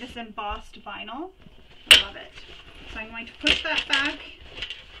use this embossed vinyl. I love it. So I'm going to push that back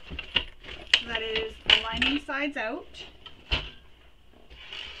so that it is aligning sides out.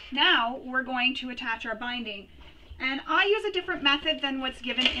 Now we're going to attach our binding. And I use a different method than what's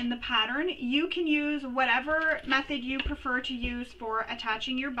given in the pattern. You can use whatever method you prefer to use for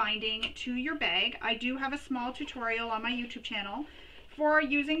attaching your binding to your bag. I do have a small tutorial on my YouTube channel for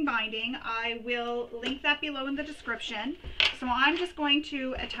using binding. I will link that below in the description. So I'm just going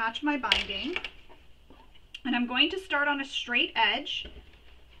to attach my binding. And I'm going to start on a straight edge.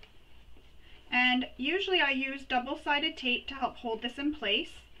 And usually I use double-sided tape to help hold this in place.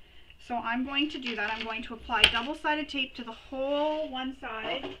 So I'm going to do that. I'm going to apply double-sided tape to the whole one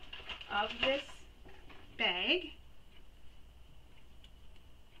side of this bag.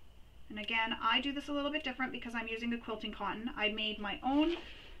 And again, I do this a little bit different because I'm using the quilting cotton. I made my own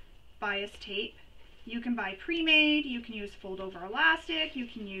bias tape. You can buy pre-made, you can use fold-over elastic, you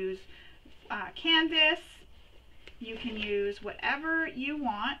can use canvas, you can use whatever you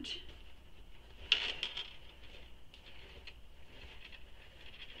want.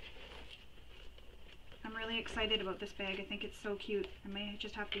 I'm really excited about this bag. I think it's so cute. I may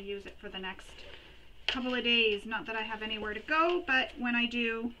just have to use it for the next couple of days. Not that I have anywhere to go, but when I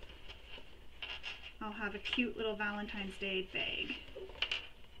do, I'll have a cute little Valentine's Day bag.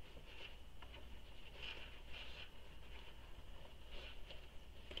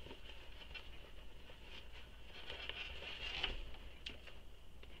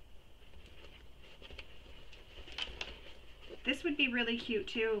 would be really cute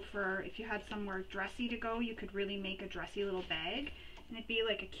too for if you had somewhere dressy to go. You could really make a dressy little bag, and it'd be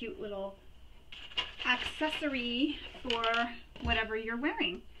like a cute little accessory for whatever you're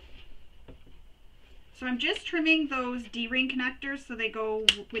wearing. So I'm just trimming those D-ring connectors so they go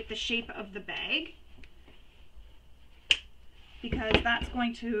with the shape of the bag, because that's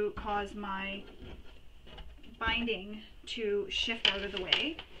going to cause my binding to shift out of the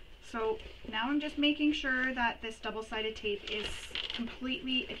way. So now I'm just making sure that this double-sided tape is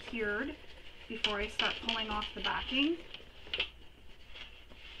completely adhered before I start pulling off the backing.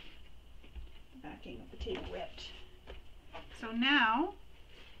 The backing of the tape ripped. So now,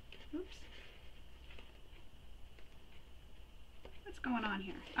 oops, what's going on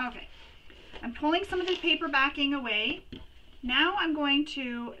here? Okay, I'm pulling some of the paper backing away. Now I'm going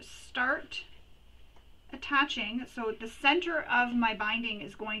to start attaching, so the center of my binding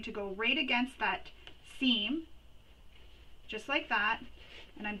is going to go right against that seam, just like that,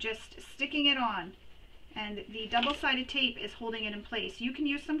 and I'm just sticking it on, and the double-sided tape is holding it in place. You can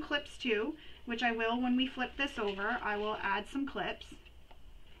use some clips too, which I will when we flip this over. I will add some clips.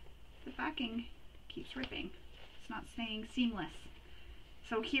 The backing keeps ripping. It's not staying seamless.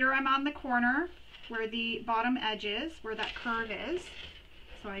 So here I'm on the corner where the bottom edge is, where that curve is.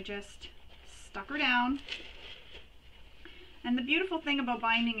 So I just stuck her down. And the beautiful thing about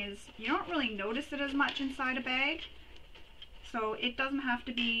binding is you don't really notice it as much inside a bag. So it doesn't have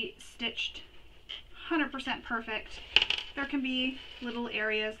to be stitched 100% perfect. There can be little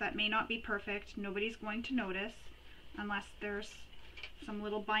areas that may not be perfect. Nobody's going to notice unless there's some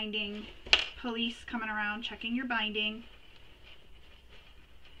little binding police coming around checking your binding.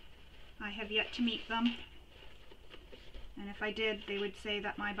 I have yet to meet them. And if I did, they would say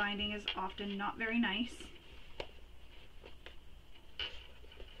that my binding is often not very nice.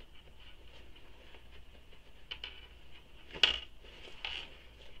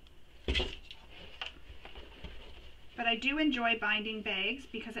 But I do enjoy binding bags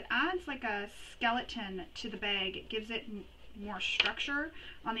because it adds like a skeleton to the bag. It gives it more structure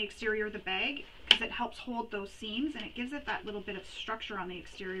on the exterior of the bag because it helps hold those seams, and it gives it that little bit of structure on the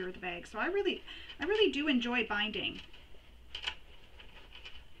exterior of the bag. So I really do enjoy binding.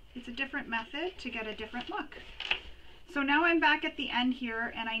 It's a different method to get a different look. So now I'm back at the end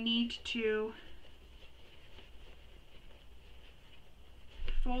here, and I need to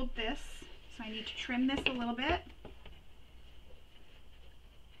fold this. So I need to trim this a little bit.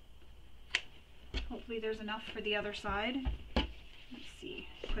 Hopefully there's enough for the other side. Let's see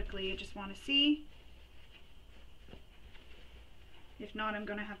quickly, I just want to see. If not, I'm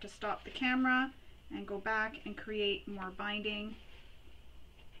going to have to stop the camera and go back and create more binding.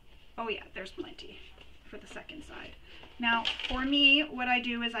 Oh yeah, there's plenty for the second side. Now for me, what I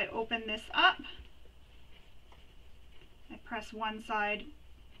do is I open this up. I press one side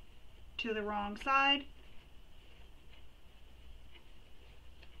to the wrong side.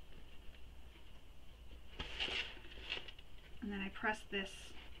 And then I press this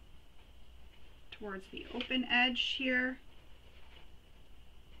towards the open edge here.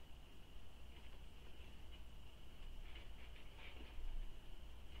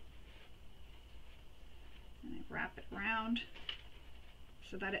 And I wrap it around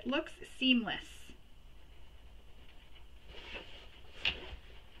so that it looks seamless.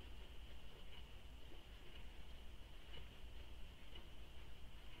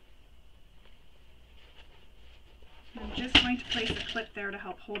 I'm just going to place a clip there to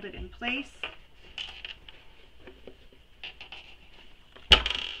help hold it in place.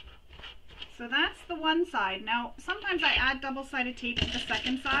 So that's the one side. Now, sometimes I add double-sided tape to the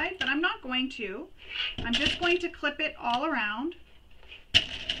second side, but I'm not going to. I'm just going to clip it all around.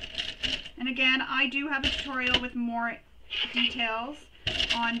 And again, I do have a tutorial with more details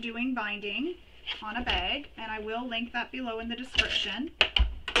on doing binding on a bag, and I will link that below in the description.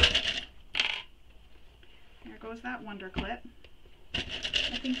 There goes that wonder clip.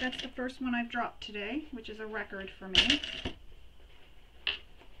 I think that's the first one I've dropped today, which is a record for me,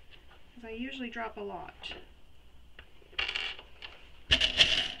 because I usually drop a lot.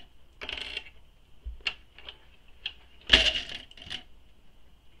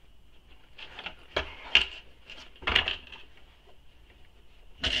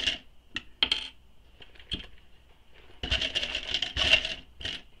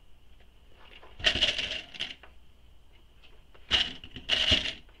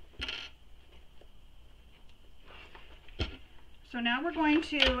 So now we're going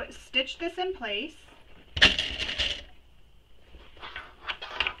to stitch this in place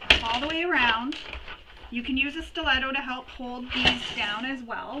all the way around. You can use a stiletto to help hold these down as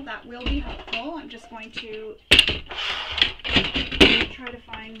well. That will be helpful. I'm just going to Try to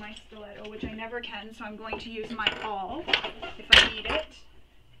find my stiletto, which I never can, so I'm going to use my awl if I need it.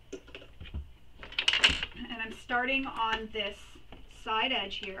 And I'm starting on this side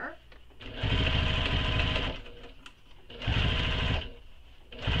edge here.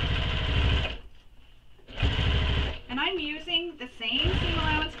 And I'm using the same seam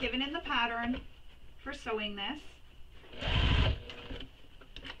allowance given in the pattern for sewing this.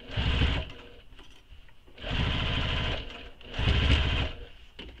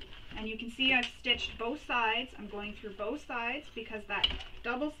 And you can see I've stitched both sides. I'm going through both sides because that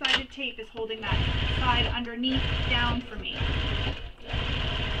double-sided tape is holding that side underneath down for me.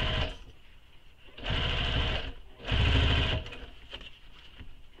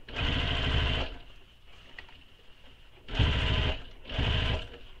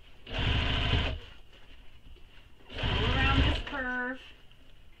 Go around this curve.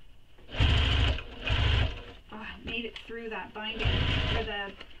 Oh, I made it through that binding, or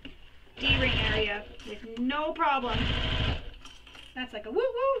the D-ring area with no problem. That's like a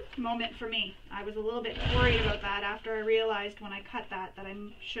woo-woo moment for me. I was a little bit worried about that after I realized when I cut that I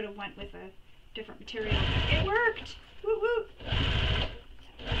should have went with a different material. It worked! Woo-woo!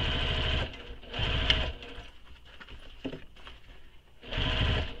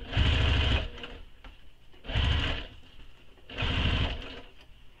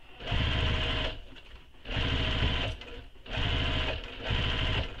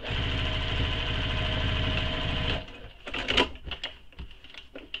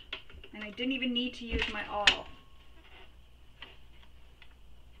 Didn't even need to use my awl.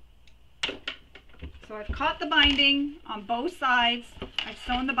 So I've caught the binding on both sides. I've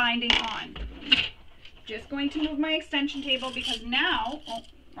sewn the binding on. Just going to move my extension table because now, oh,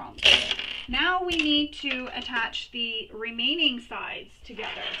 wrong. Now we need to attach the remaining sides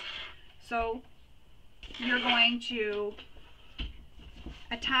together. So you're going to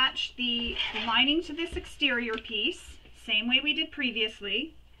attach the lining to this exterior piece, same way we did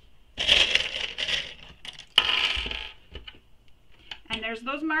previously. And there's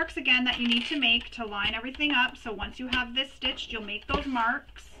those marks again that you need to make to line everything up. So once you have this stitched, you'll make those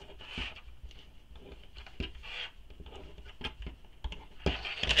marks.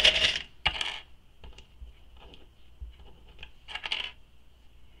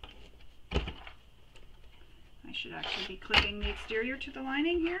 I should actually be clipping the exterior to the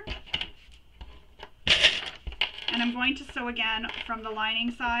lining here. And I'm going to sew again from the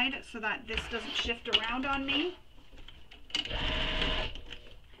lining side so that this doesn't shift around on me.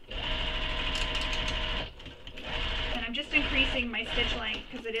 And I'm just increasing my stitch length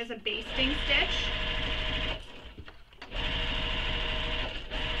because it is a basting stitch.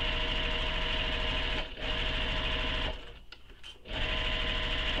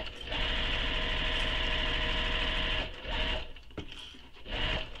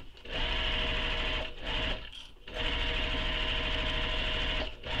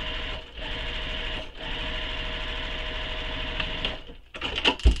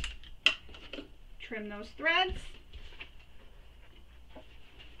 Trim those threads.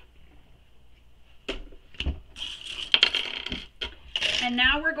 And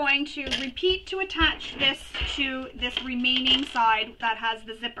now we're going to repeat to attach this to this remaining side that has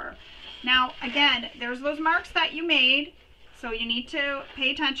the zipper. Now again, there's those marks that you made, so you need to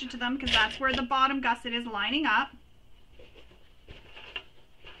pay attention to them because that's where the bottom gusset is lining up.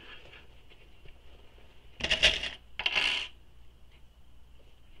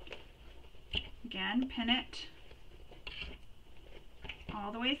 Again, pin it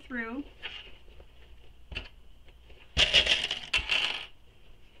all the way through.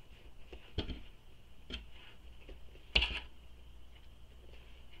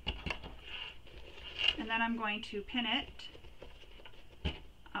 And then I'm going to pin it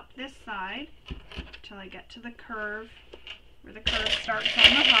up this side until I get to the curve, where the curve starts on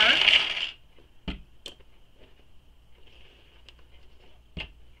the heart.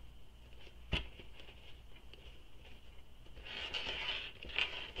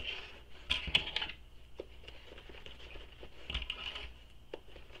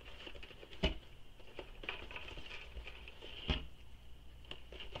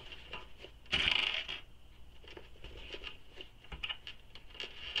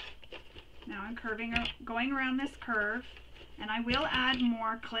 Now I'm going around this curve, and I will add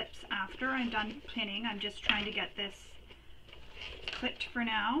more clips after I'm done pinning. I'm just trying to get this clipped for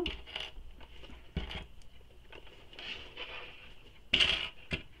now.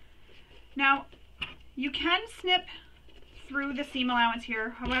 Now, you can snip through the seam allowance here.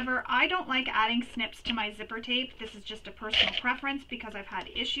 However, I don't like adding snips to my zipper tape. This is just a personal preference because I've had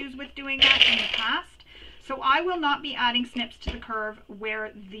issues with doing that in the past. So I will not be adding snips to the curve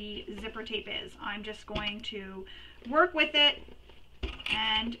where the zipper tape is. I'm just going to work with it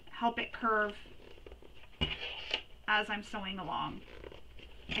and help it curve as I'm sewing along.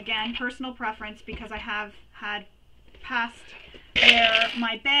 Again, personal preference, because I have had past where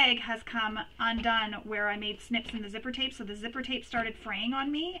my bag has come undone where I made snips in the zipper tape, so the zipper tape started fraying on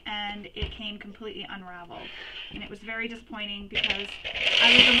me and it came completely unraveled. And it was very disappointing because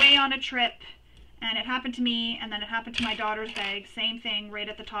I was away on a trip and it happened to me, and then it happened to my daughter's bag, same thing, right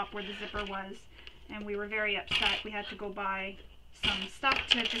at the top where the zipper was, and we were very upset. We had to go buy some stuff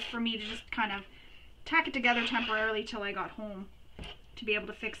for me to just kind of tack it together temporarily till I got home to be able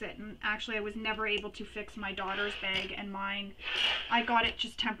to fix it. And actually I was never able to fix my daughter's bag, and mine, I got it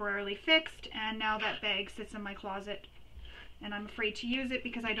just temporarily fixed, and now that bag sits in my closet and I'm afraid to use it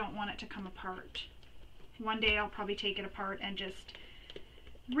because I don't want it to come apart. One day I'll probably take it apart and just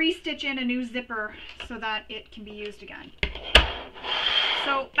re-stitch in a new zipper so that it can be used again.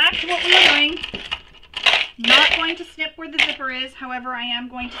 So back to what we were doing. Not going to snip where the zipper is, however I am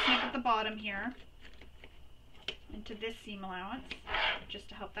going to snip at the bottom here into this seam allowance just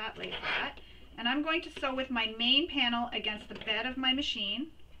to help that lay flat. And I'm going to sew with my main panel against the bed of my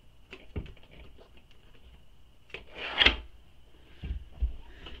machine.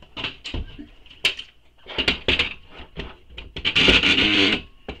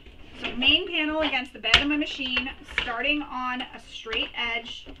 So main panel against the bed of my machine, starting on a straight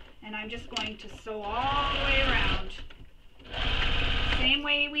edge, and I'm just going to sew all the way around. Same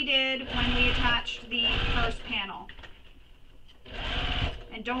way we did when we attached the first panel.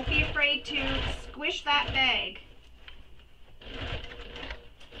 And don't be afraid to squish that bag.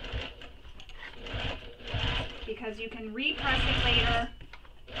 Because you can repress it later,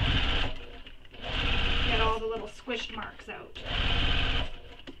 get all the little squished marks out.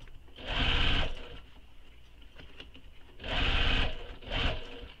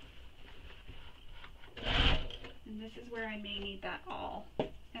 And this is where I may need that awl.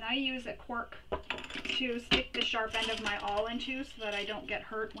 And I use a cork to stick the sharp end of my awl into so that I don't get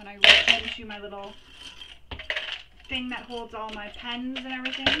hurt when I reach into my little thing that holds all my pens and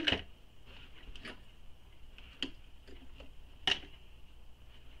everything.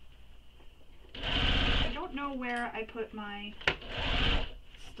 I don't know where I put my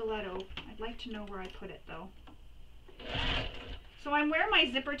stiletto. I'd like to know where I put it though. So I'm where my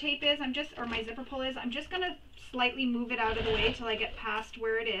zipper tape is, or my zipper pull is, I'm just going to slightly move it out of the way till I get past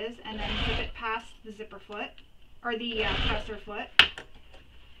where it is, and then zip it past the zipper foot, or the presser foot.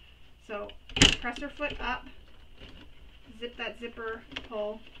 So presser foot up, zip that zipper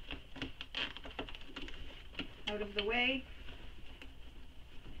pull out of the way.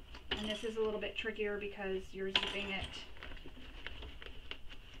 And this is a little bit trickier because you're zipping it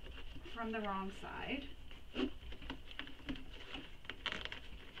from the wrong side.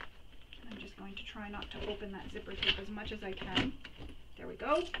 I'm just going to try not to open that zipper tape as much as I can. There we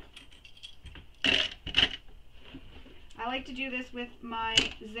go. I like to do this with my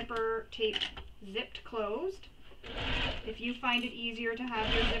zipper tape zipped closed. If you find it easier to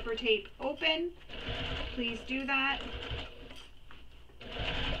have your zipper tape open, please do that.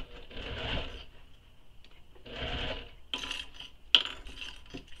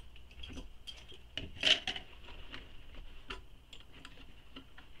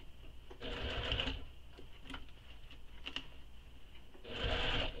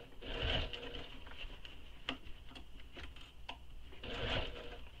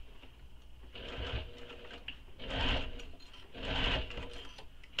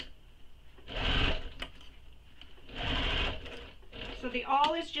 So the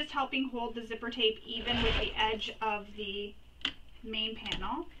awl is just helping hold the zipper tape even with the edge of the main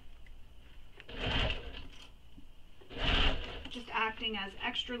panel. Just acting as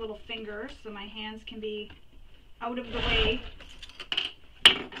extra little fingers so my hands can be out of the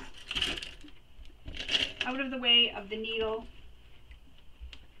way of the needle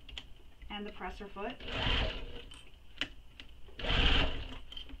and the presser foot.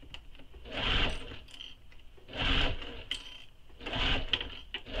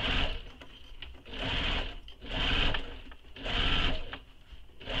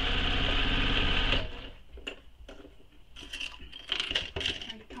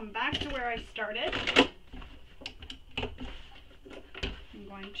 Back to where I started. I'm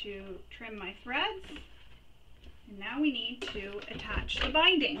going to trim my threads, and now we need to attach the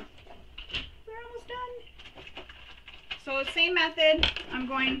binding. We're almost done. So same method, I'm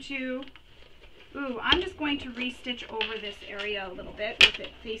just going to re-stitch over this area a little bit with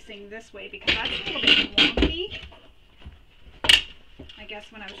it facing this way because that's a little bit wonky. I guess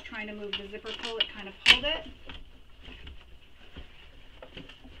when I was trying to move the zipper pull, it kind of pulled it.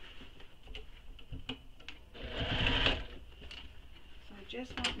 So I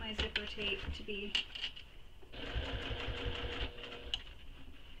just want my zipper tape to be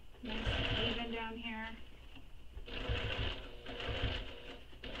nice and even down here.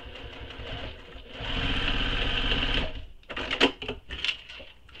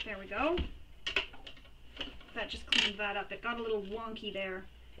 There we go. That just cleaned that up. It got a little wonky there.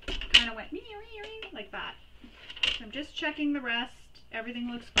 Kind of went like that. So I'm just checking the rest. Everything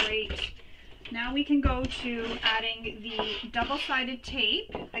looks great. Now we can go to adding the double-sided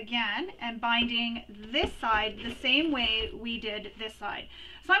tape again and binding this side the same way we did this side.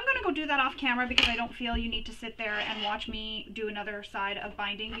 So I'm going to go do that off camera because I don't feel you need to sit there and watch me do another side of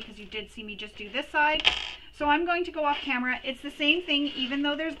binding because you did see me just do this side. So I'm going to go off camera. It's the same thing, even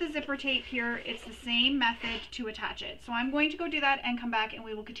though there's the zipper tape here, it's the same method to attach it. So I'm going to go do that and come back and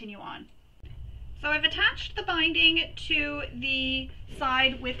we will continue on. So I've attached the binding to the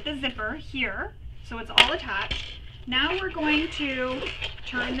side with the zipper here, so it's all attached. Now we're going to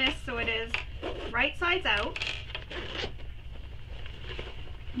turn this so it is right sides out.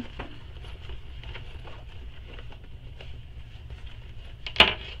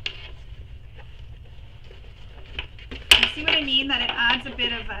 You see what I mean? That it adds a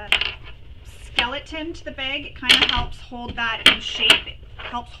bit of a skeleton to the bag. It kind of helps hold that in shape. It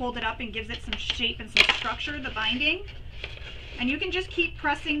helps hold it up and gives it some shape and some structure, the binding. And you can just keep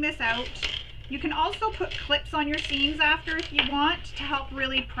pressing this out. You can also put clips on your seams after if you want to help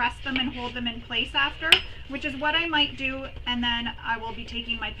really press them and hold them in place after, which is what I might do, and then I will be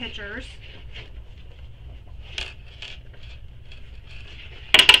taking my pictures.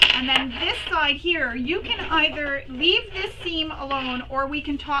 And then this side here, you can either leave this seam alone or we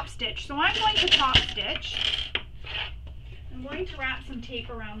can top stitch. So I'm going to top stitch. I'm going to wrap some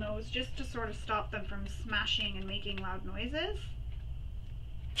tape around those just to sort of stop them from smashing and making loud noises.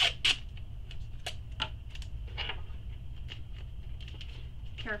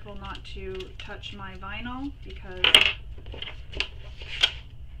 Careful not to touch my vinyl because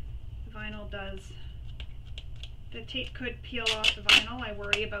the vinyl does, the tape could peel off the vinyl. I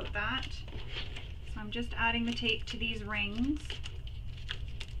worry about that. So I'm just adding the tape to these rings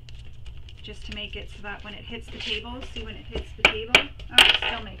just to make it so that when it hits the table, see when it hits the table, oh, it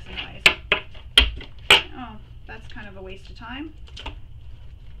still makes a noise. Oh, that's kind of a waste of time.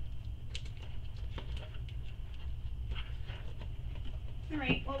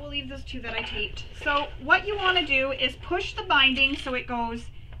 Alright, well we'll leave those two that I taped. So what you want to do is push the binding so it goes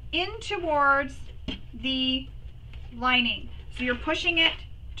in towards the lining. So you're pushing it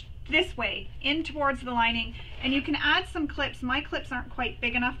this way, in towards the lining, and you can add some clips. My clips aren't quite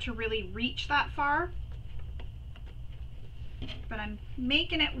big enough to really reach that far, but I'm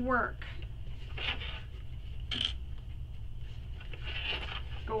making it work.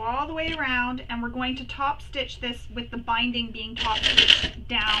 Go all the way around, and we're going to top stitch this with the binding being top stitched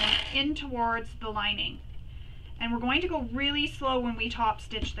down in towards the lining. And we're going to go really slow when we top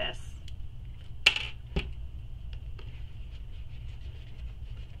stitch this.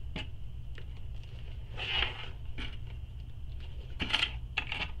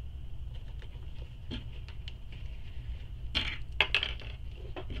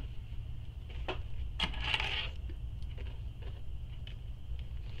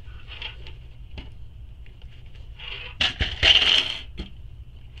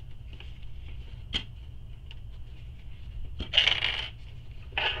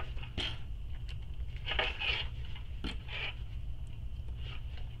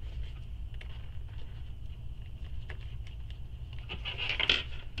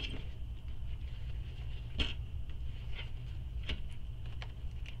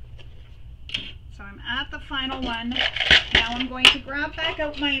 So I'm at the final one. Now I'm going to grab back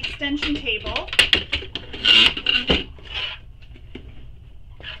out my extension table.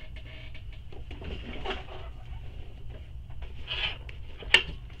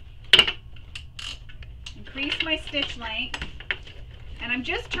 Increase my stitch length. And I'm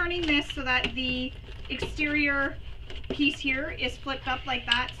just turning this so that the exterior piece here is flipped up like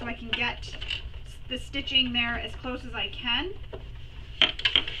that so I can get the stitching there as close as I can.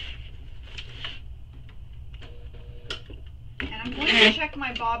 And I'm going to check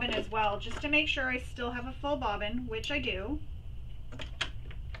my bobbin as well, just to make sure I still have a full bobbin, which I do.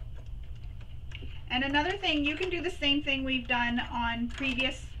 And another thing, you can do the same thing we've done on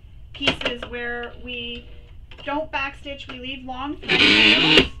previous pieces where we don't backstitch, we leave long thread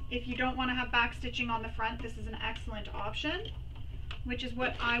tails. If you don't want to have backstitching on the front, this is an excellent option, which is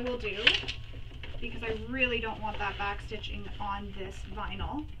what I will do. because I really don't want that back stitching on this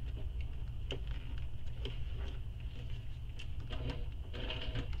vinyl.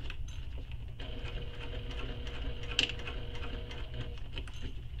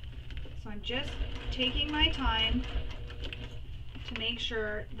 So I'm just taking my time to make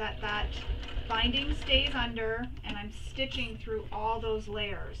sure that that binding stays under, and I'm stitching through all those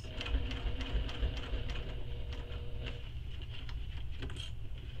layers.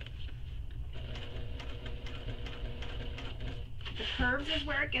 The curves is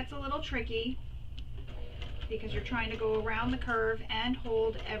where it gets a little tricky because you're trying to go around the curve and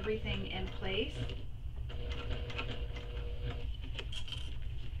hold everything in place.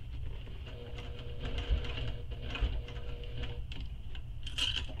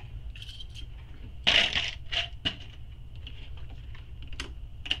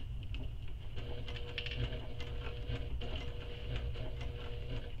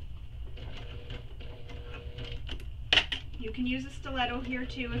 You can use a stiletto here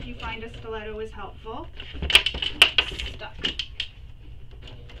too if you find a stiletto is helpful. It's stuck.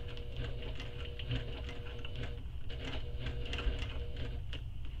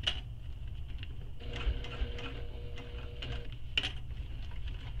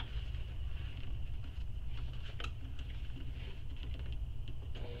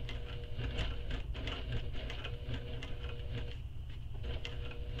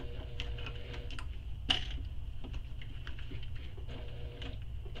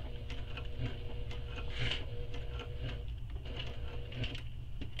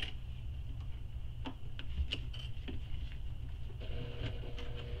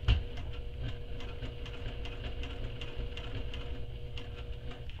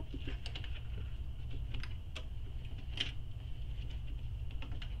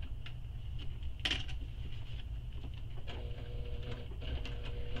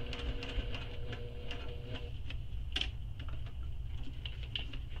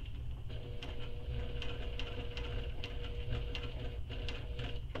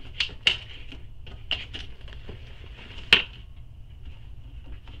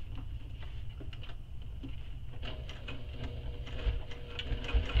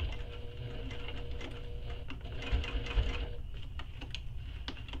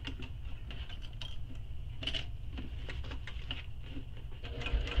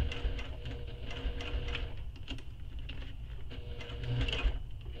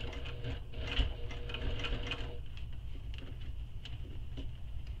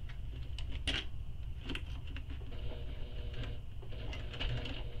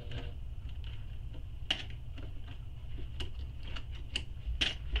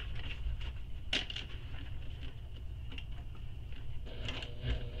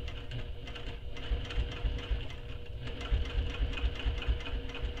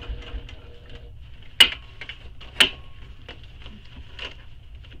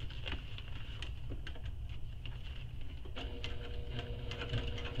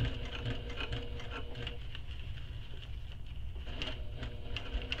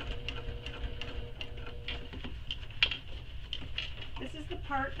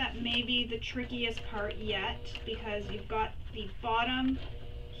 Part that may be the trickiest part yet, because you've got the bottom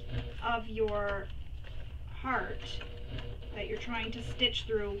of your heart that you're trying to stitch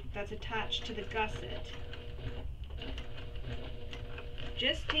through that's attached to the gusset.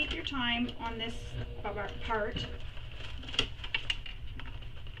 Just take your time on this part.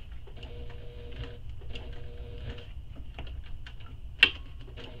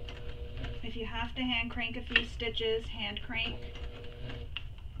 If you have to hand crank a few stitches, hand crank.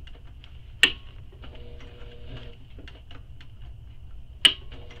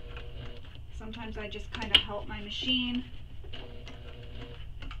 Sometimes I just kind of help my machine.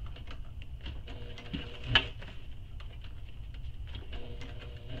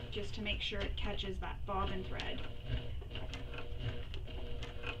 Just to make sure it catches that bobbin thread.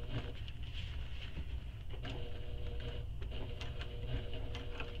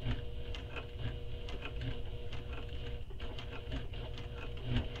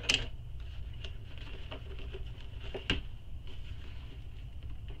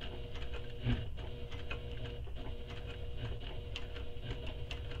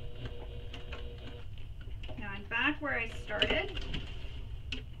 Back where I started,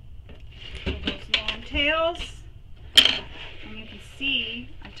 so those long tails, and you can see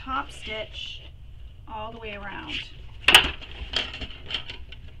I top stitch all the way around.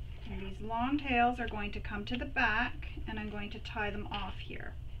 And these long tails are going to come to the back, and I'm going to tie them off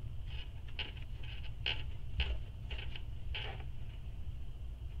here.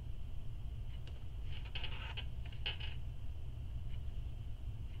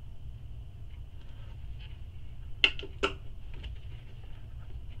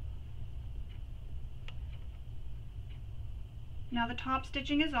 Now the top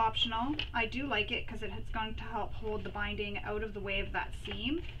stitching is optional. I do like it because it's going to help hold the binding out of the way of that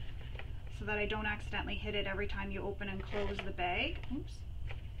seam so that I don't accidentally hit it every time you open and close the bag. Oops.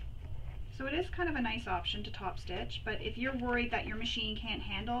 So it is kind of a nice option to top stitch, but if you're worried that your machine can't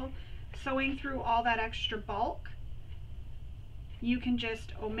handle sewing through all that extra bulk, you can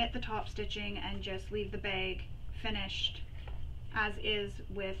just omit the top stitching and just leave the bag finished as is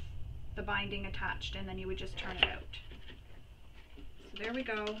with the binding attached, and then you would just turn it out. So there we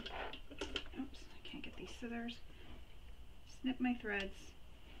go. Oops, I can't get these scissors. Snip my threads.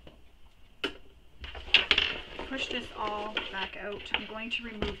 Push this all back out. I'm going to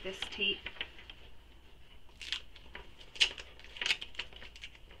remove this tape.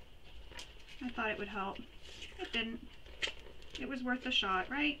 I thought it would help. It didn't. It was worth a shot,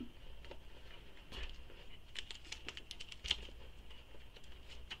 right?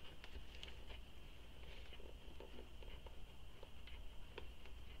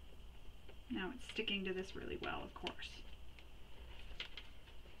 Now it's sticking to this really well, of course.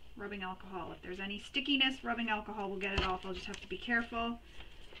 Rubbing alcohol. If there's any stickiness, rubbing alcohol will get it off. I'll just have to be careful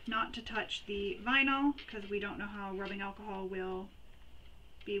not to touch the vinyl because we don't know how rubbing alcohol will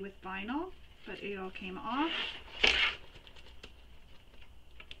be with vinyl, but it all came off.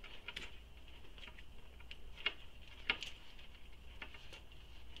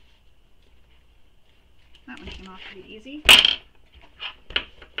 That one came off pretty easy.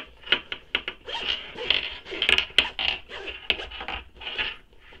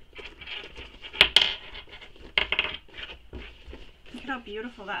 Look at how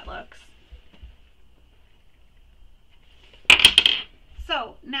beautiful that looks.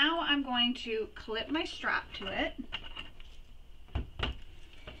 So now I'm going to clip my strap to it.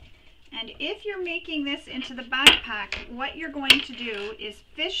 And if you're making this into the backpack, what you're going to do is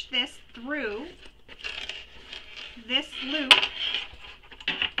fish this through this loop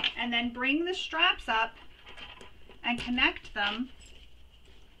and then bring the straps up and connect them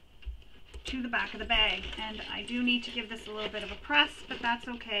to the back of the bag. And I do need to give this a little bit of a press, but that's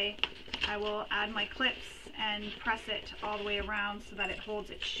okay. I will add my clips and press it all the way around so that it holds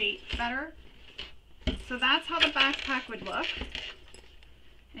its shape better. So that's how the backpack would look.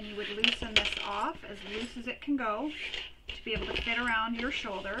 And you would loosen this off as loose as it can go to be able to fit around your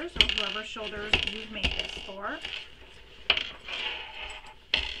shoulders or whoever's shoulders you've made this for.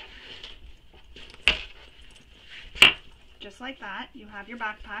 Just like that, you have your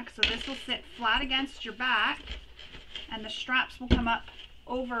backpack. So this will sit flat against your back and the straps will come up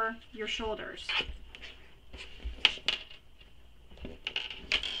over your shoulders.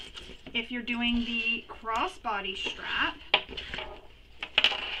 If you're doing the crossbody strap,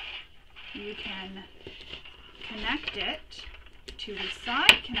 you can connect it to the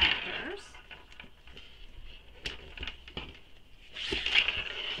side connectors.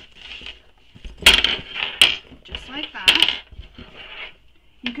 Just like that.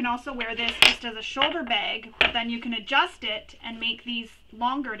 You can also wear this just as a shoulder bag, but then you can adjust it and make these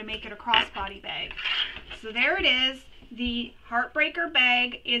longer to make it a crossbody bag. So there it is. The Heartbreaker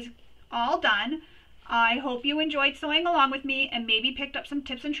bag is all done. I hope you enjoyed sewing along with me and maybe picked up some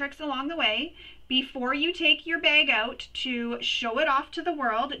tips and tricks along the way. Before you take your bag out to show it off to the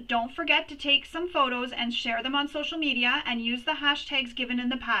world, don't forget to take some photos and share them on social media and use the hashtags given in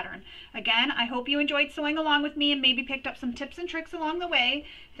the pattern. Again, I hope you enjoyed sewing along with me and maybe picked up some tips and tricks along the way.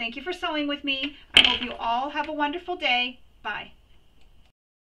 Thank you for sewing with me. I hope you all have a wonderful day. Bye.